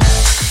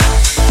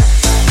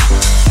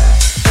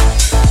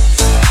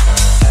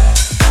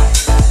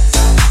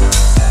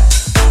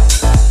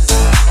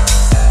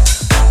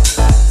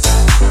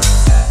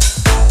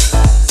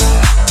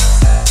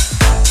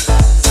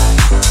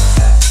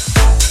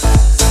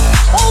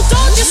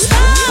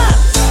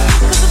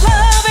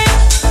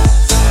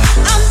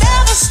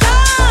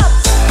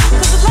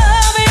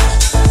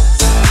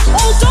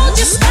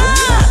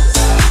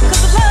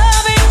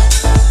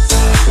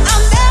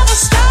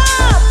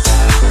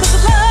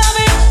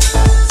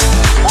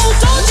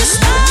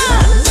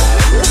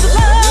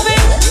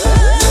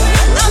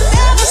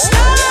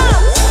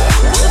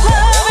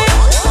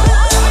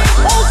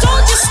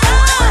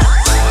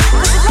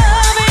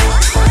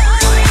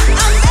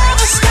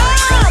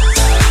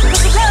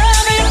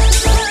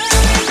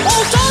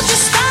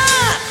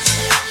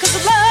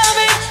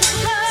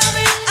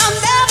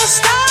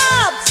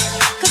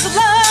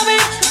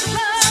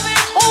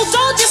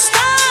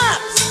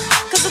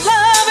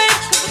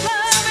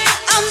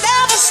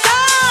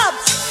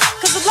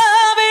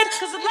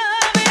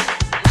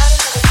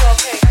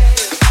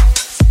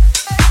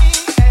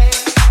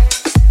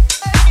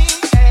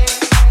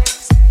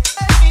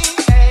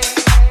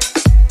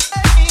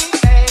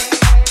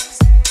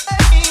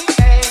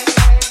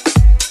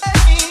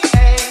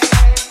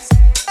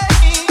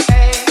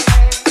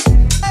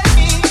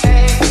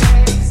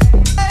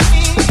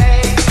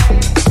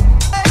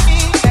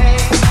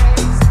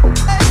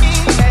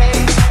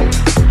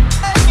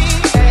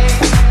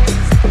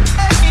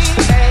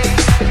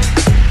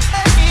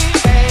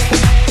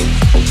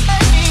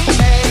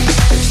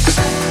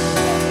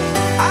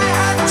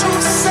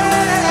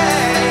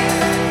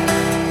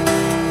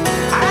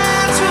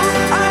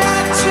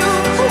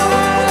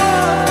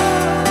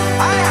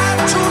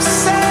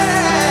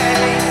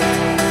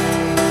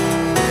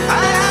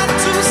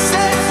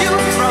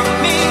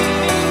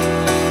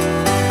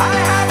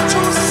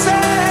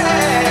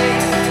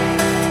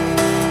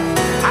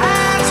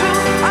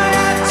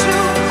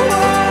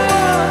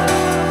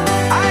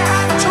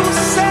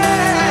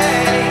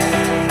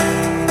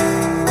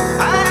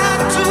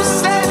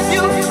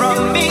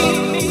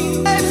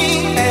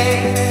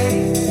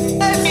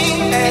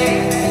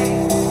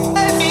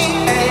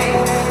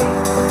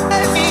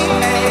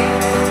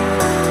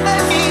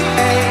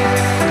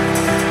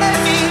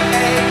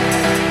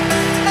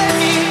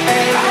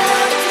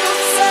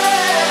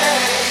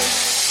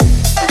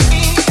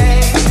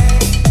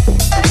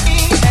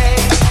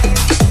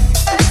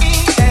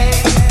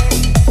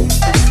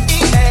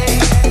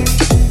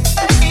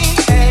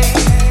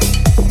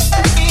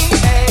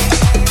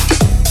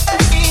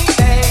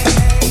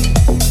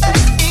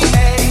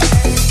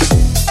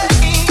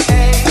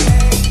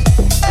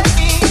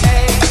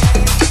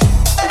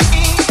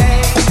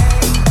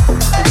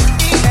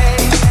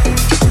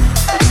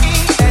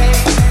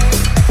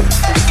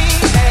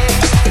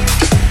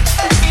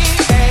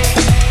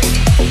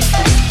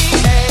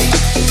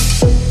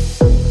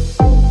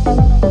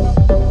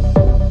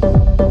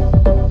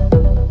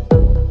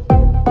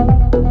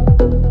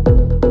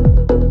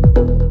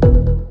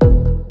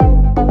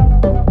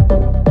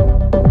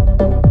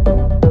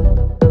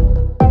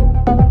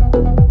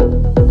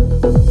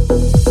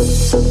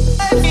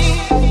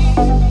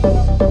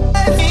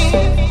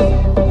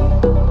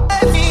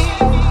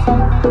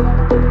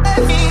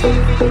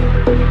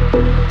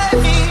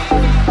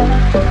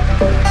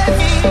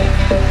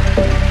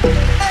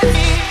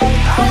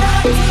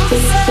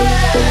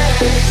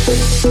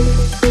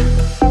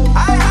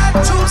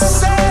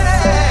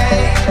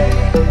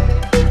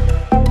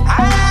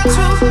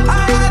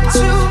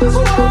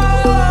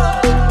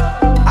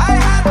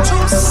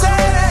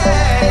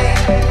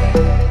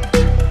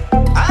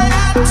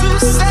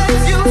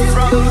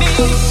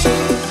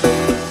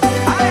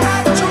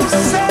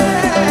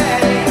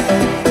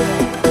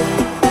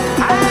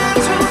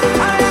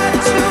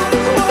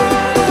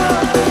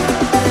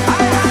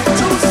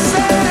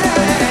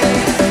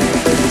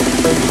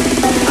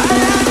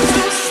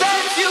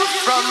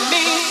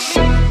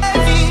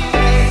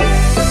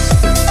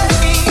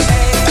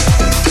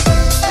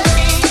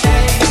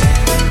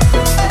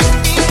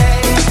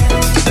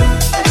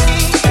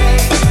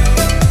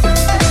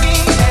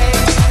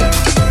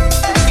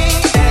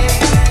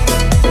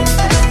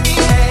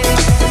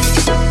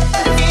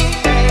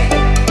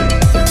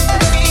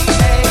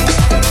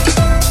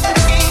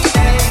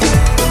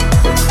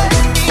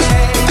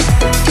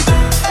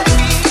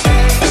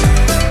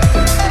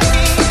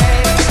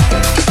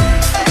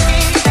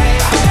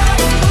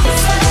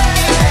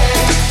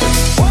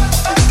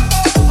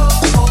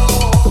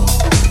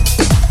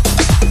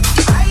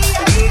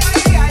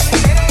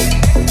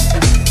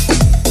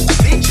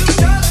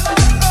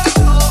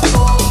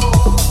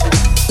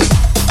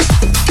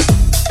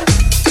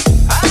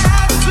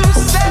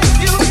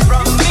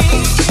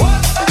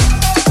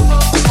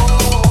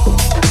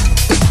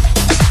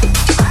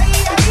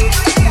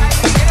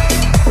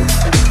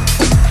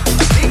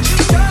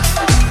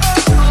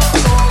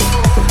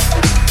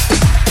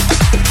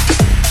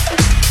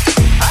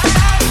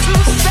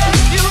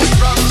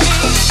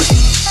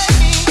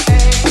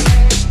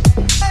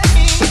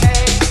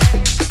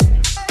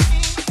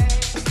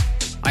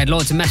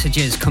 loads of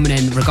messages coming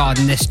in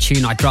regarding this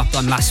tune I dropped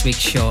on last week's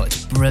show.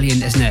 It's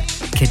brilliant, isn't it?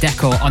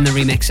 Kideko on the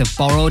remix of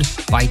Borrowed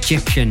by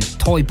Egyptian,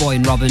 Toy Boy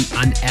and Robin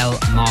and L.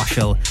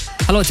 Marshall.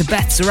 Hello to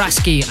Beth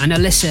Zaraski and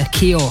Alyssa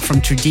Keogh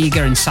from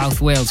Tredegar in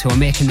South Wales, who are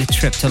making the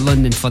trip to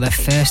London for their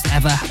first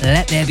ever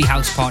Let There Be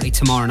House party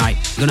tomorrow night.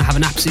 You're going to have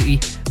an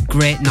absolutely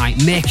great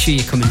night. Make sure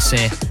you come and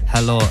say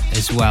hello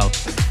as well.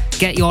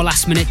 Get your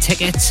last minute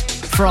tickets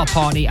for our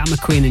party at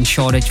McQueen and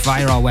Shoreditch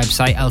via our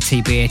website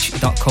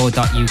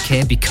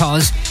ltbh.co.uk,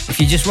 because if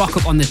you just rock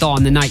up on the door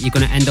on the night, you're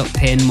going to end up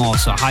paying more.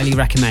 So I highly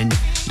recommend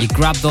you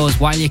grab those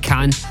while you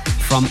can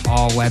from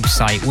our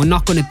website. We're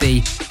not going to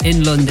be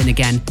in London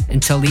again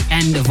until the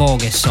end of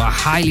August, so I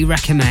highly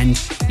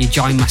recommend you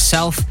join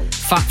myself,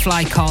 Fat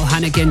Fly Carl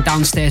Hannigan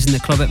downstairs in the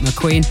club at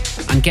McQueen,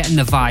 and getting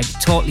the vibe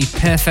totally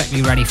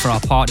perfectly ready for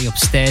our party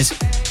upstairs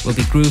will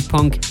be Groove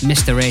Punk,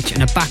 Mr. H,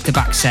 and a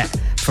back-to-back set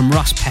from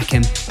Ross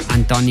Peckham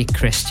and Donny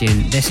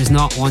Christian. This is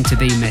not one to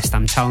be missed,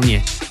 I'm telling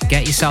you.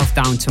 Get yourself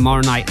down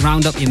tomorrow night,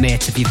 round up your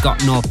mates if you've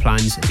got no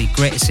plans. It'd be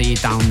great to see you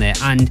down there.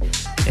 And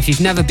if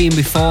you've never been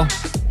before,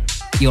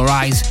 your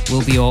eyes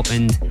will be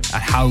opened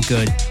at how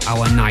good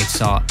our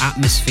nights are.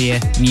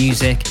 Atmosphere,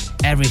 music,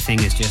 everything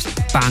is just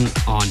bang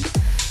on.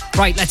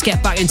 Right, let's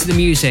get back into the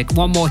music.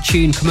 One more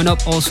tune coming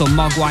up, also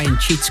Mogwai and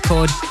Cheats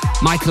Code,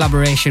 my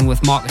collaboration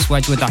with Marcus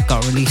Wedgwood that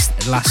got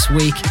released last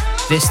week.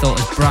 This though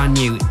is brand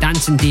new,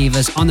 Dancing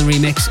Divas on the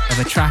remix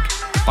of a track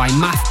by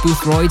Math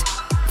Boothroyd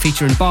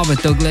featuring Barbara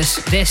Douglas.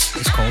 This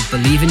is called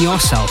Believe in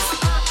Yourself.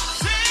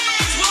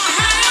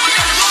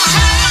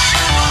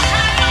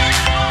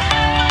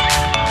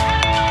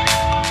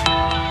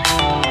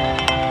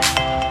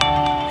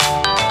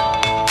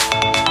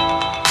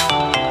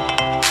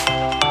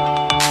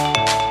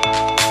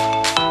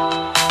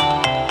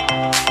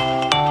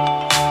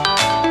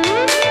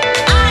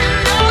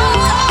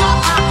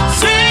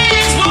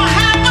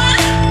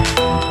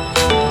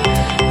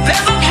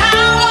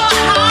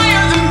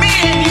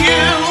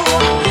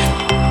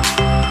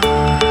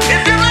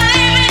 If you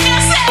believe in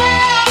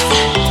yourself,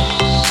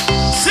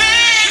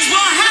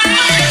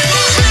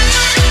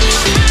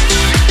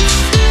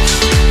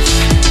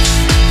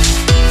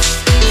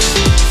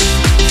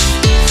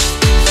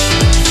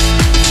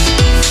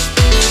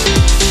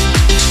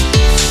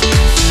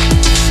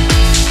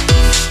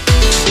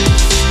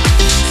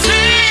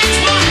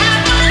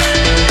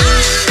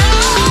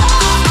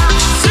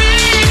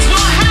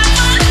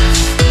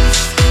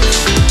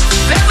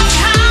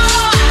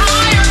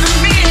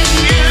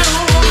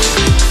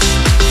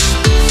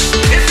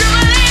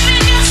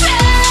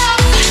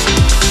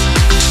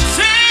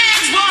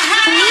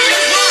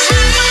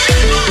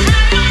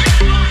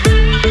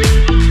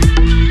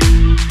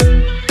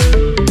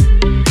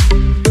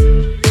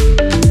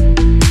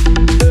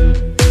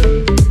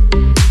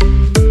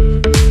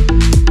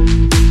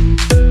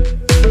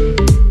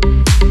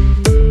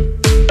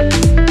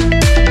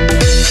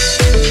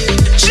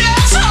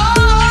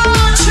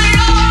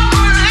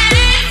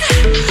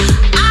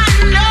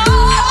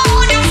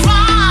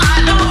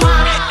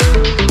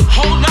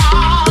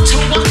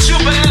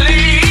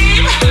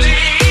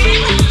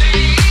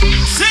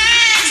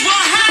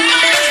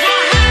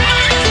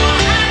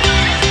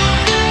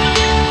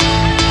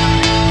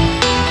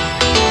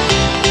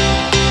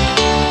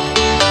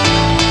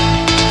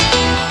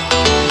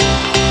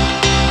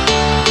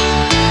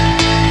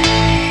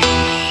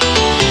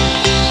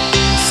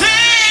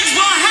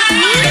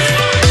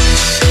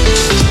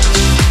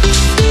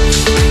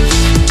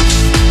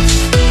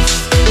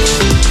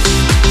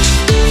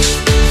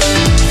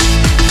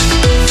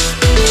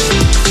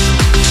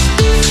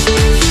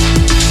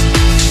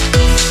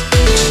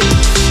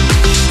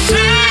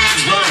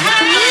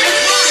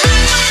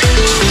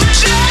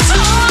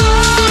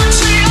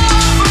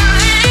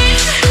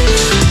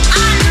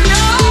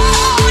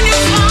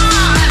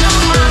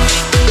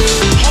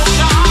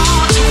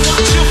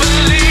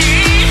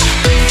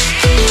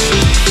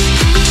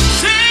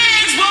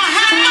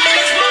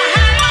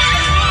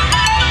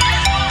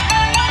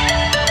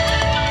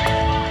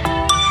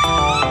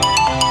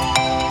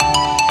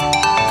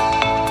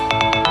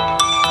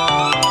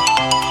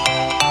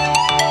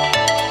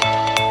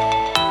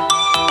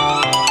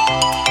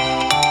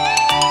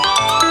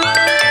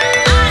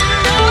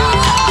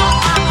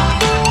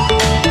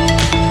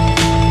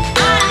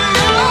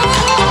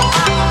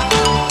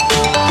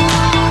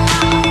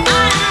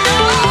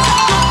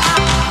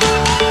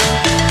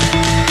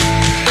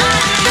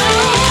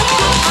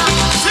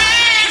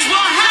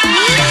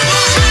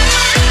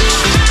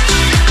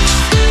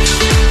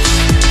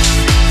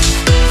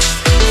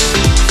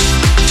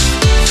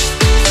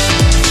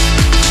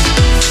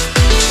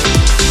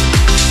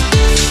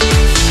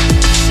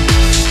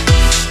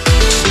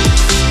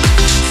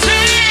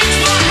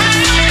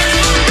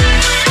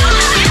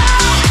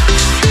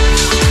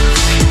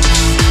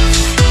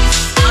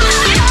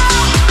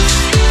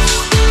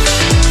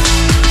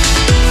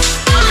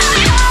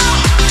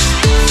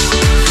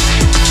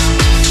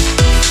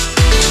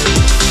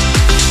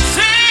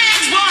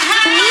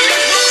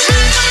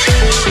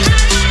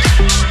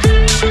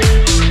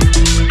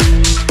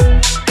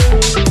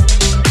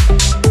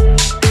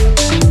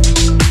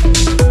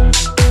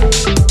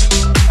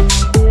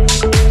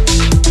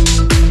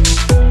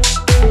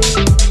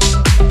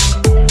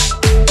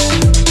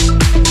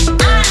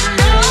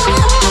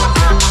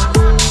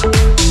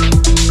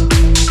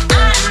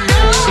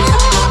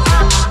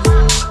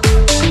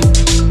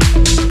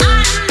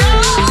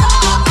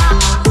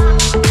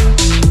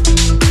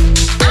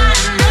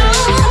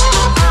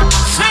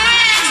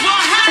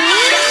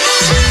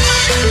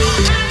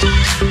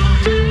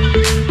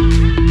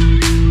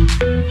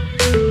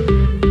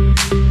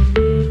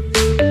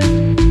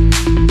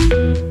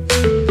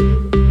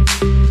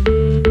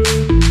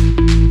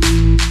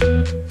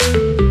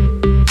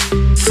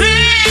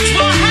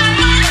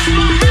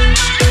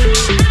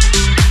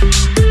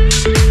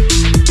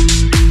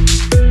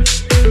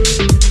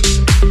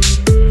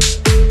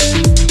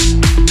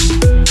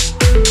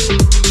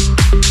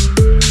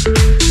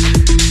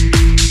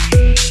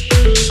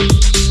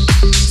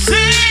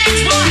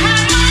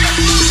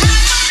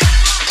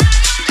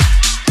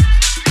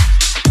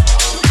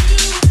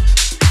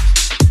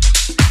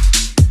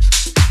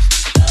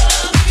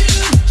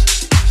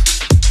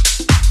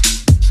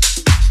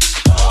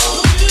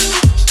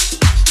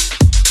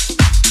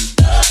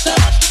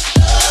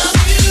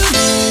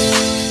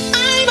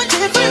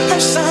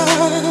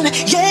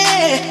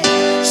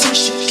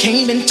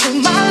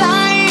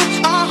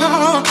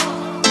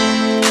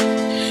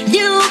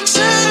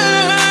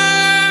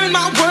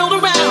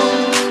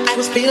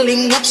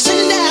 hurting ups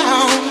and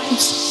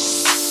downs.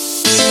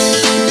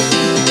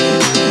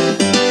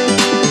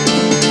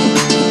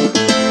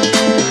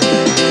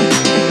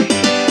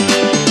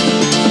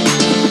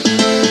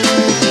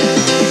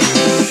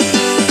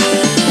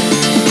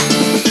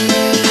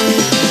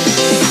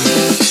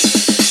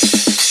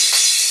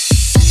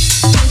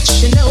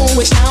 Don't you know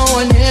it's now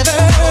or never?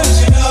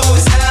 Don't you know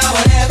it's now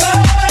or never?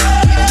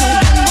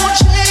 One more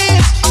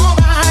chance,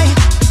 alright.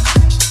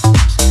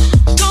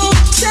 Don't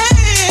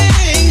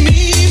take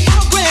me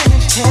for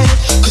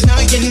granted.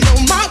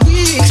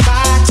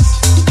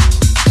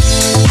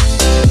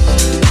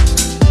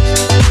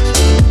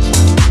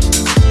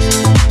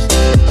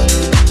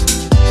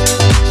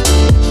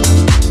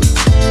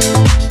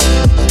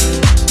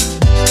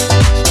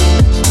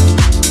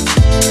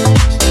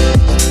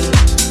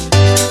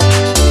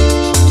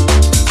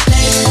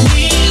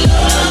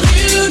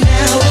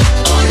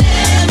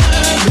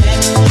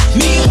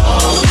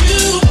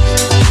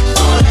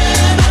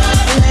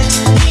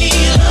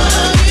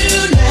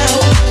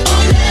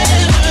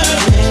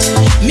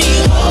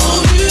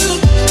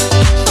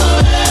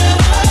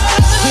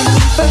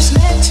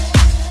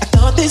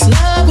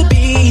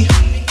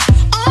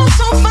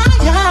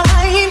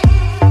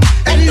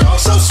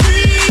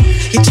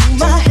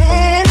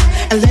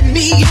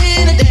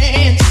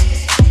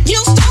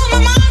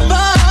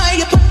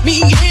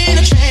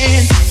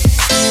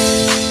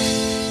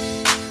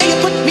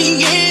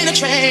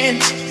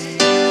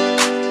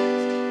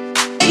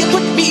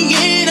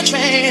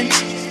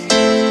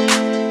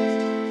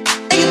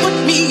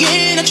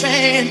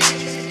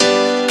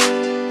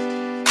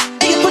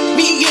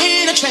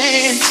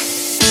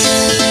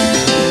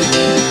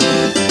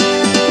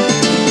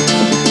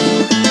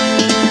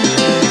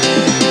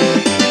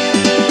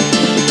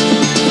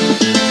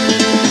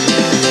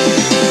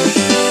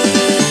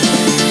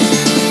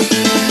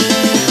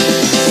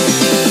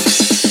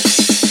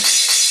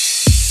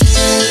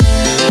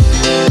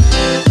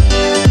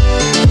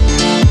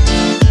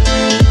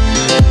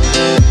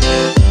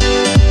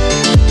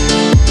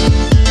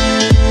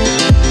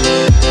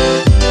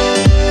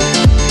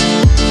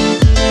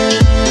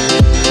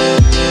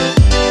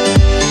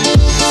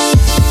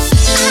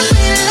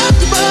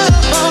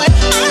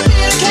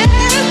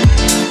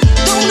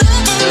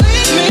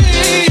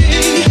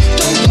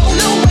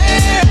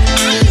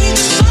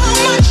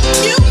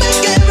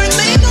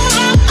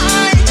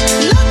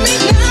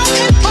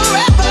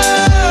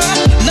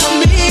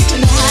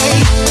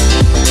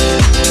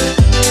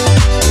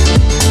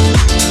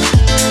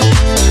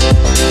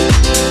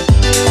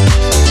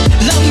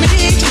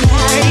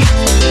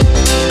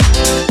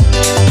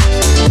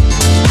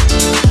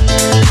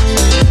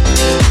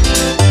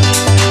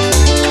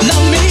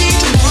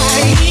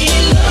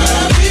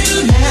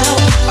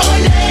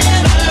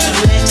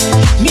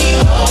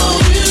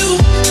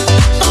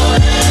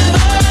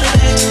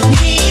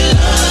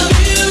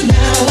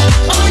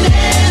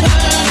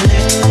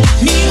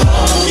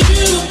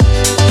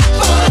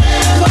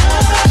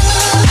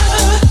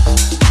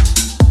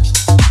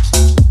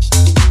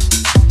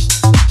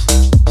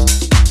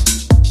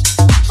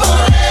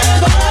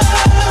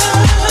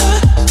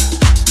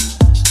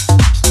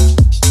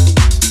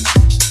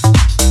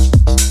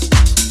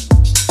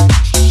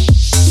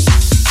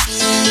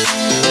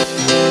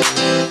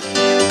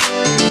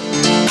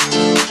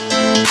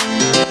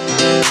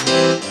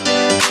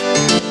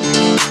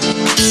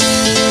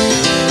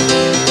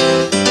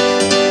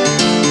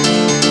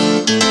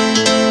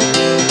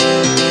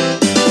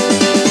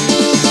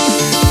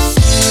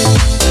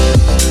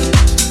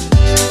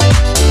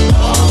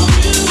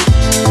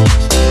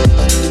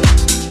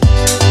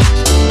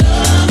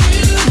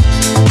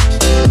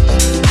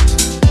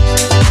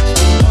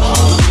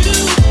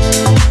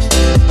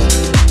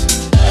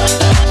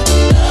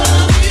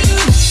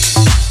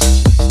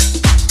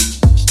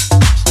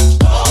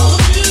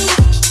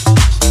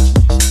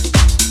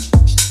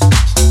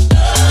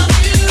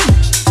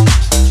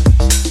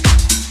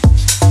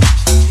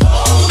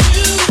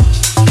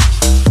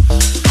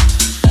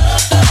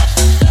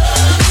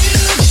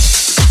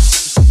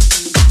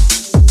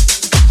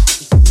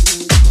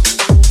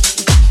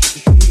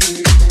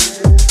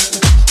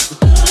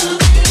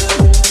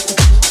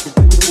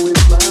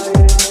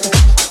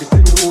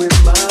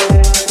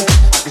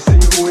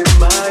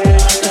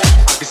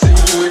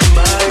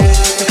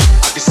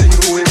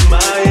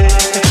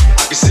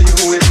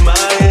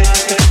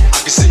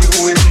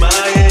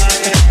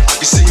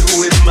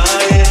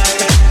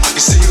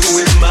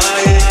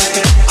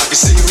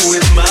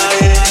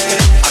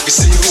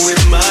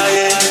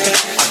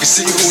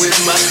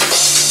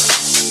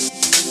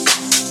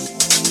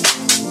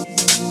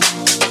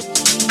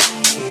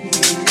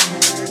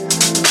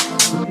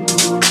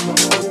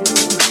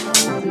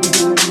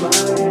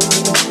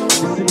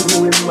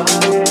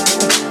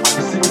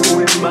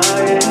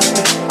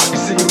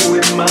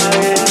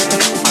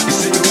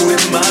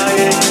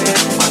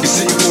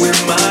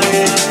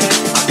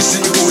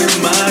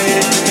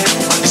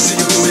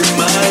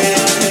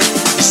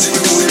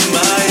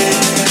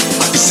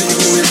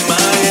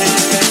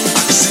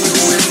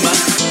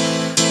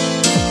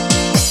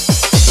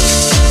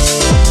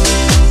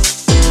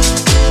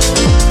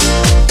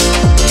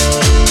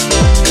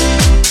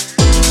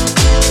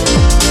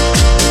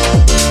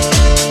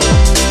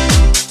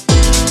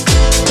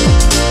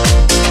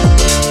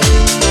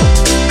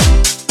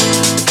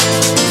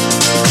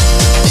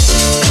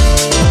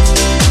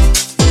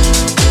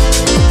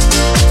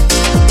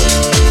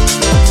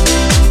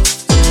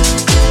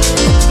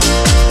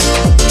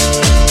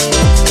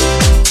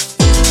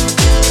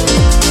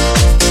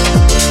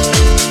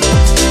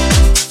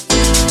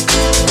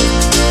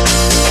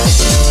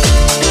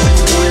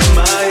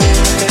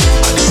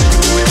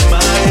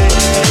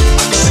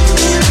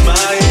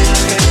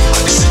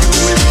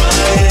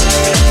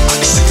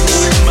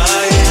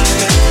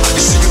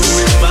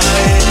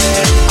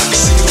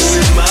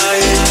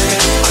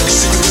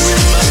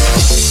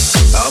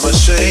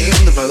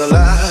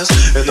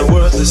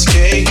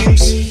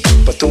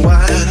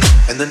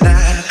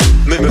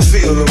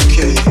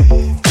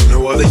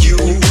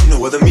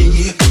 No other me,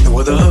 no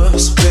other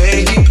us,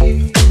 babe.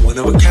 One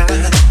of a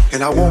kind,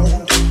 and I won't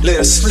let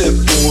it slip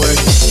away.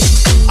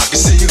 I can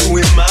see you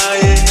in my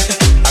head,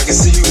 I can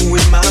see you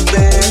in my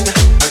bed,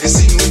 I can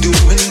see you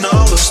doing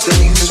all those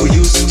things we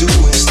used to do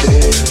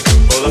instead.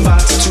 All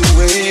about the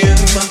 2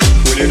 a.m.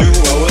 when you knew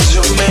I was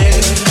your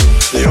man.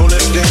 The only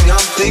thing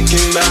I'm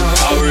thinking about,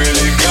 I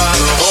really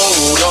gotta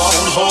hold on,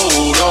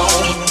 hold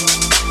on.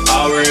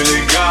 I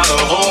really gotta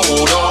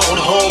hold on,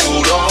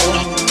 hold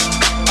on.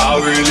 I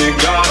really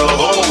gotta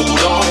hold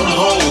on,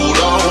 hold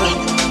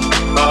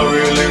on. I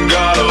really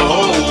gotta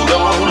hold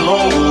on,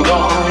 hold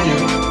on.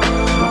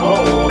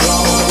 Hold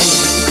on.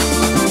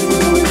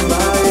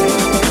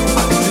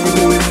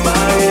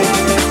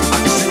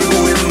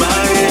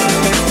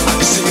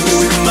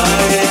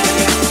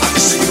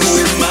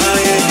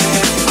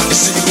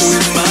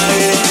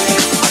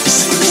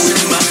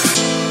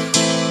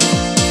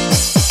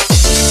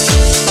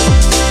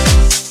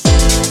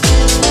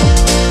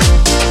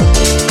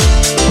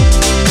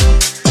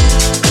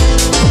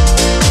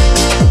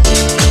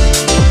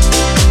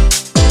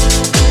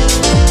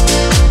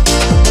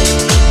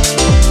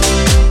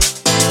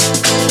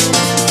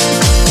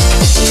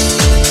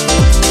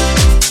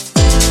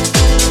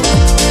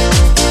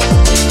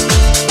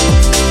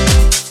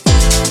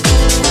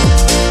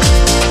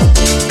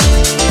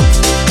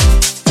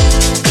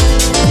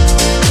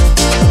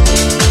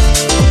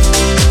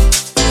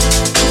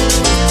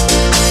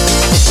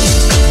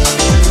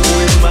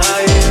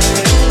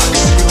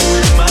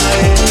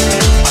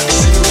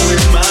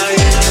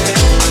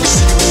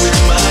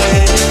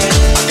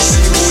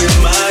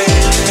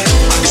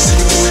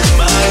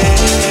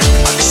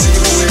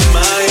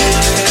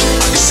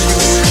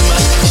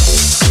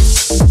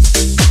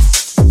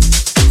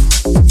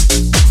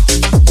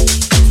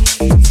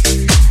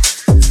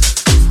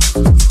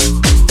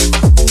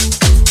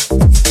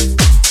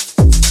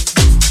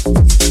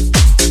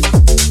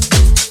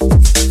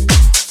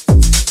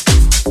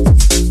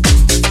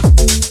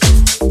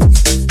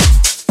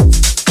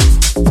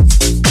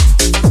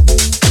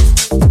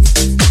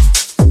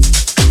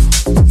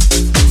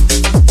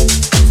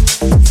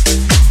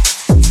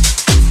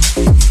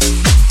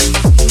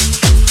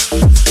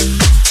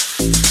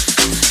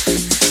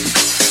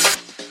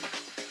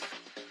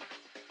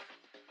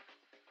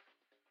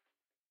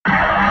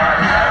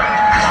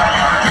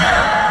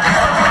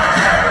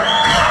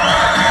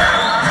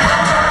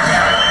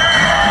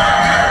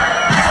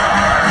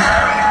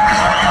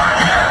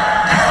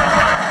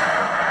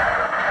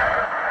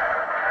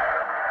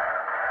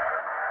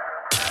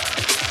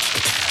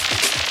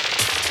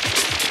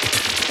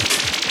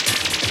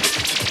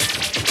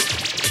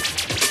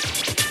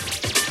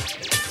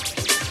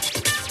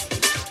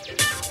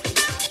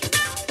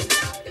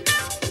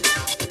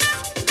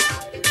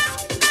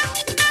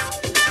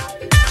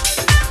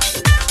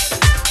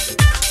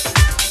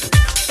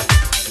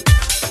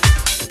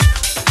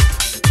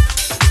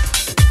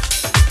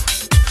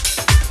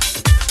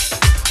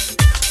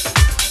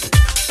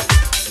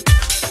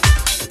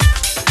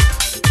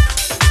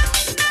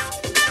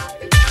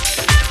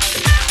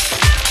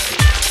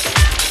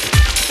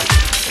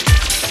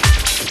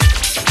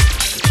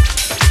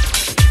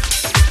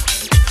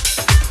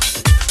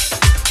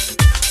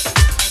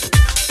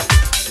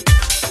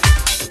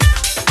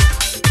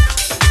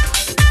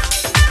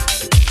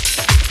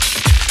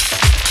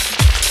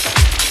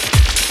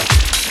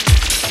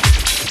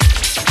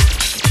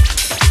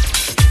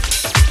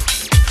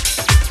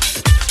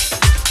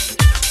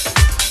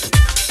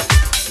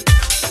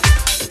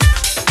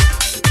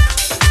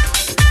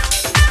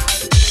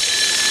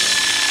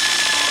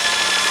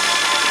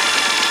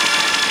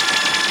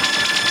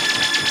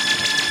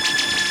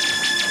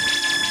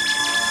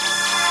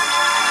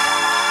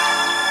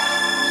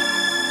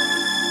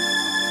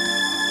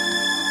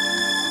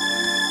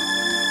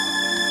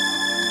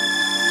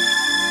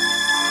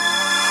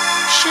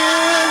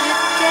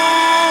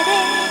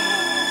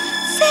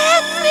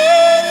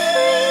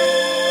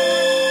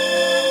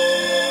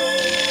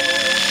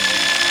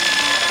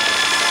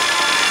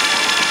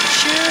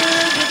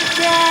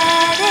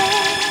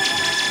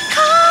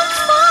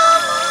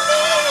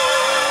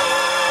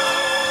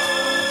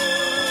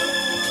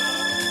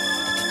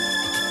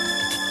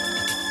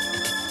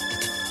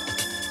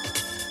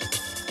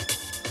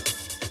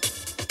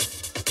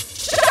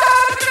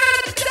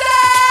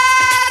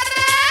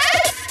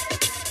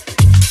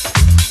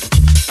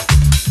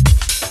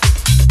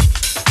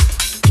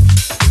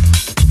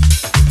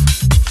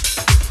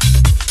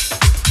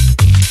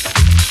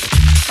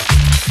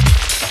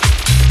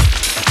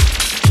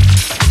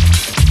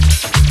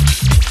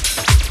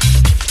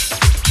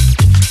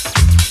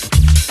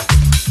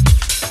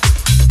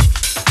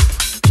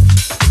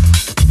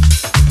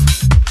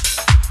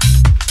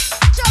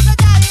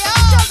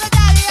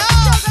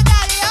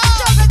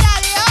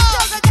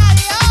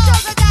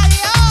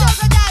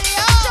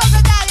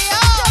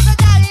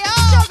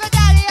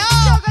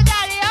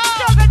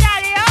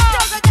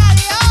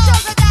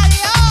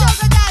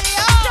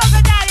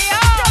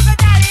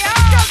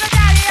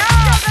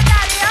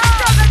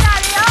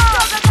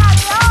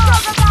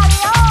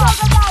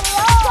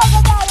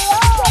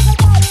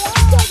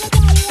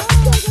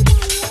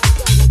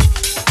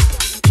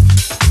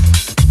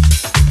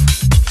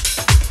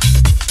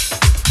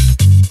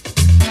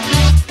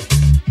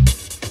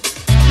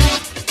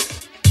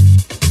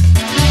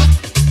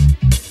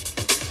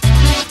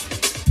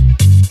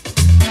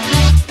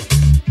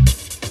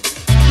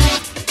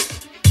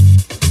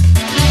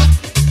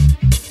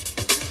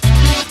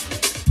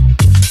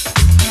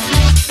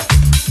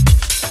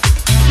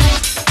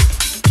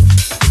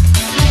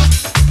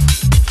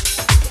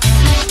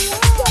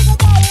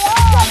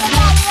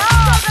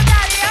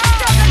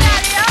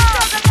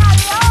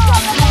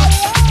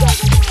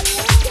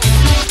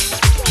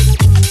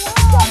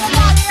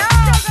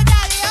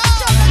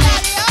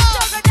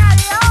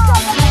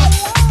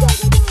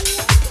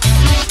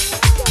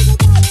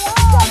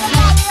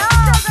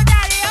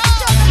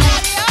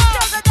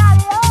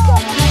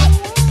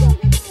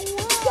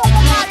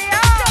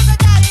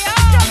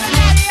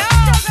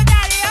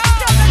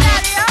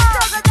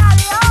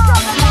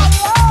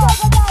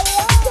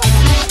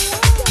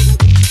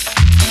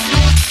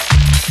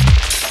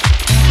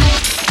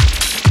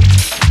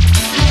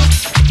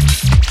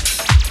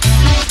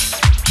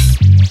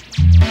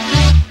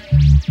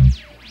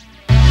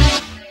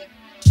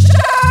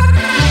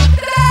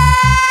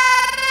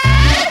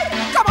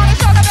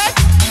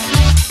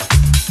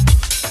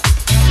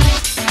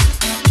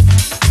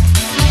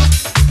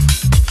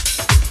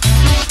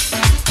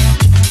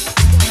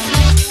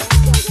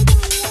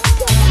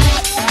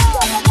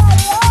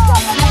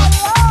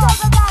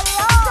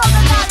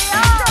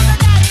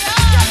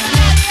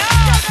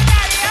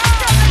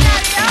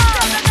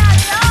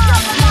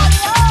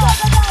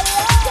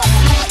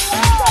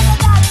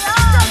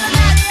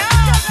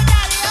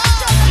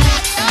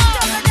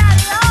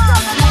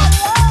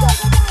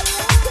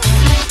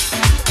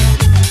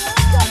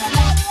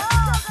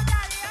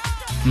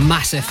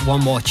 massive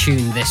one more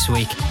tune this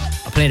week.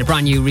 I played a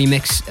brand new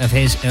remix of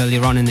his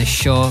earlier on in the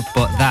show,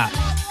 but that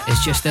is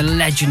just a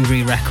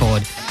legendary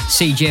record.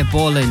 CJ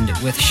Boland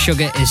with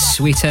Sugar Is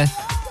Sweeter,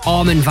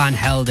 Armin van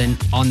Helden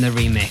on the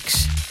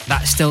remix.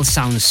 That still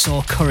sounds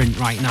so current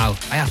right now.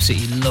 I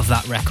absolutely love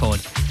that record.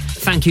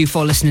 Thank you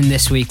for listening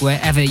this week,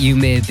 wherever you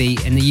may be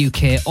in the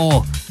UK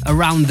or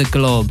around the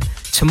globe.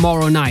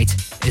 Tomorrow night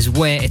is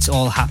where it's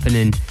all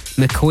happening.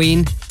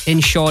 McQueen in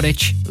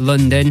Shoreditch,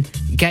 London.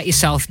 Get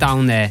yourself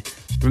down there.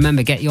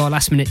 Remember, get your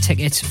last minute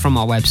tickets from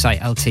our website,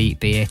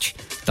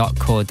 ltbh.co.uk.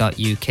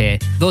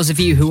 Those of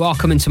you who are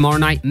coming tomorrow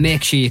night,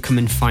 make sure you come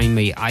and find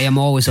me. I am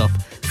always up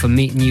for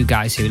meeting you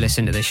guys who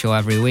listen to the show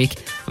every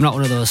week. I'm not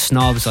one of those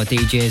snobs or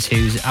DJs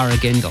who's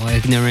arrogant or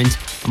ignorant.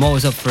 I'm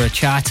always up for a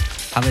chat,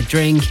 have a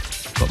drink,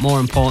 but more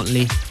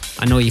importantly,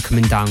 I know you're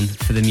coming down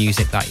for the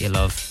music that you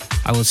love.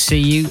 I will see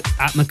you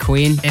at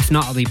McQueen. If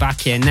not, I'll be back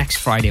here next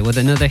Friday with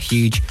another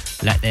huge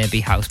Let There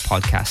Be House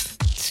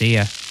podcast. See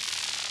ya.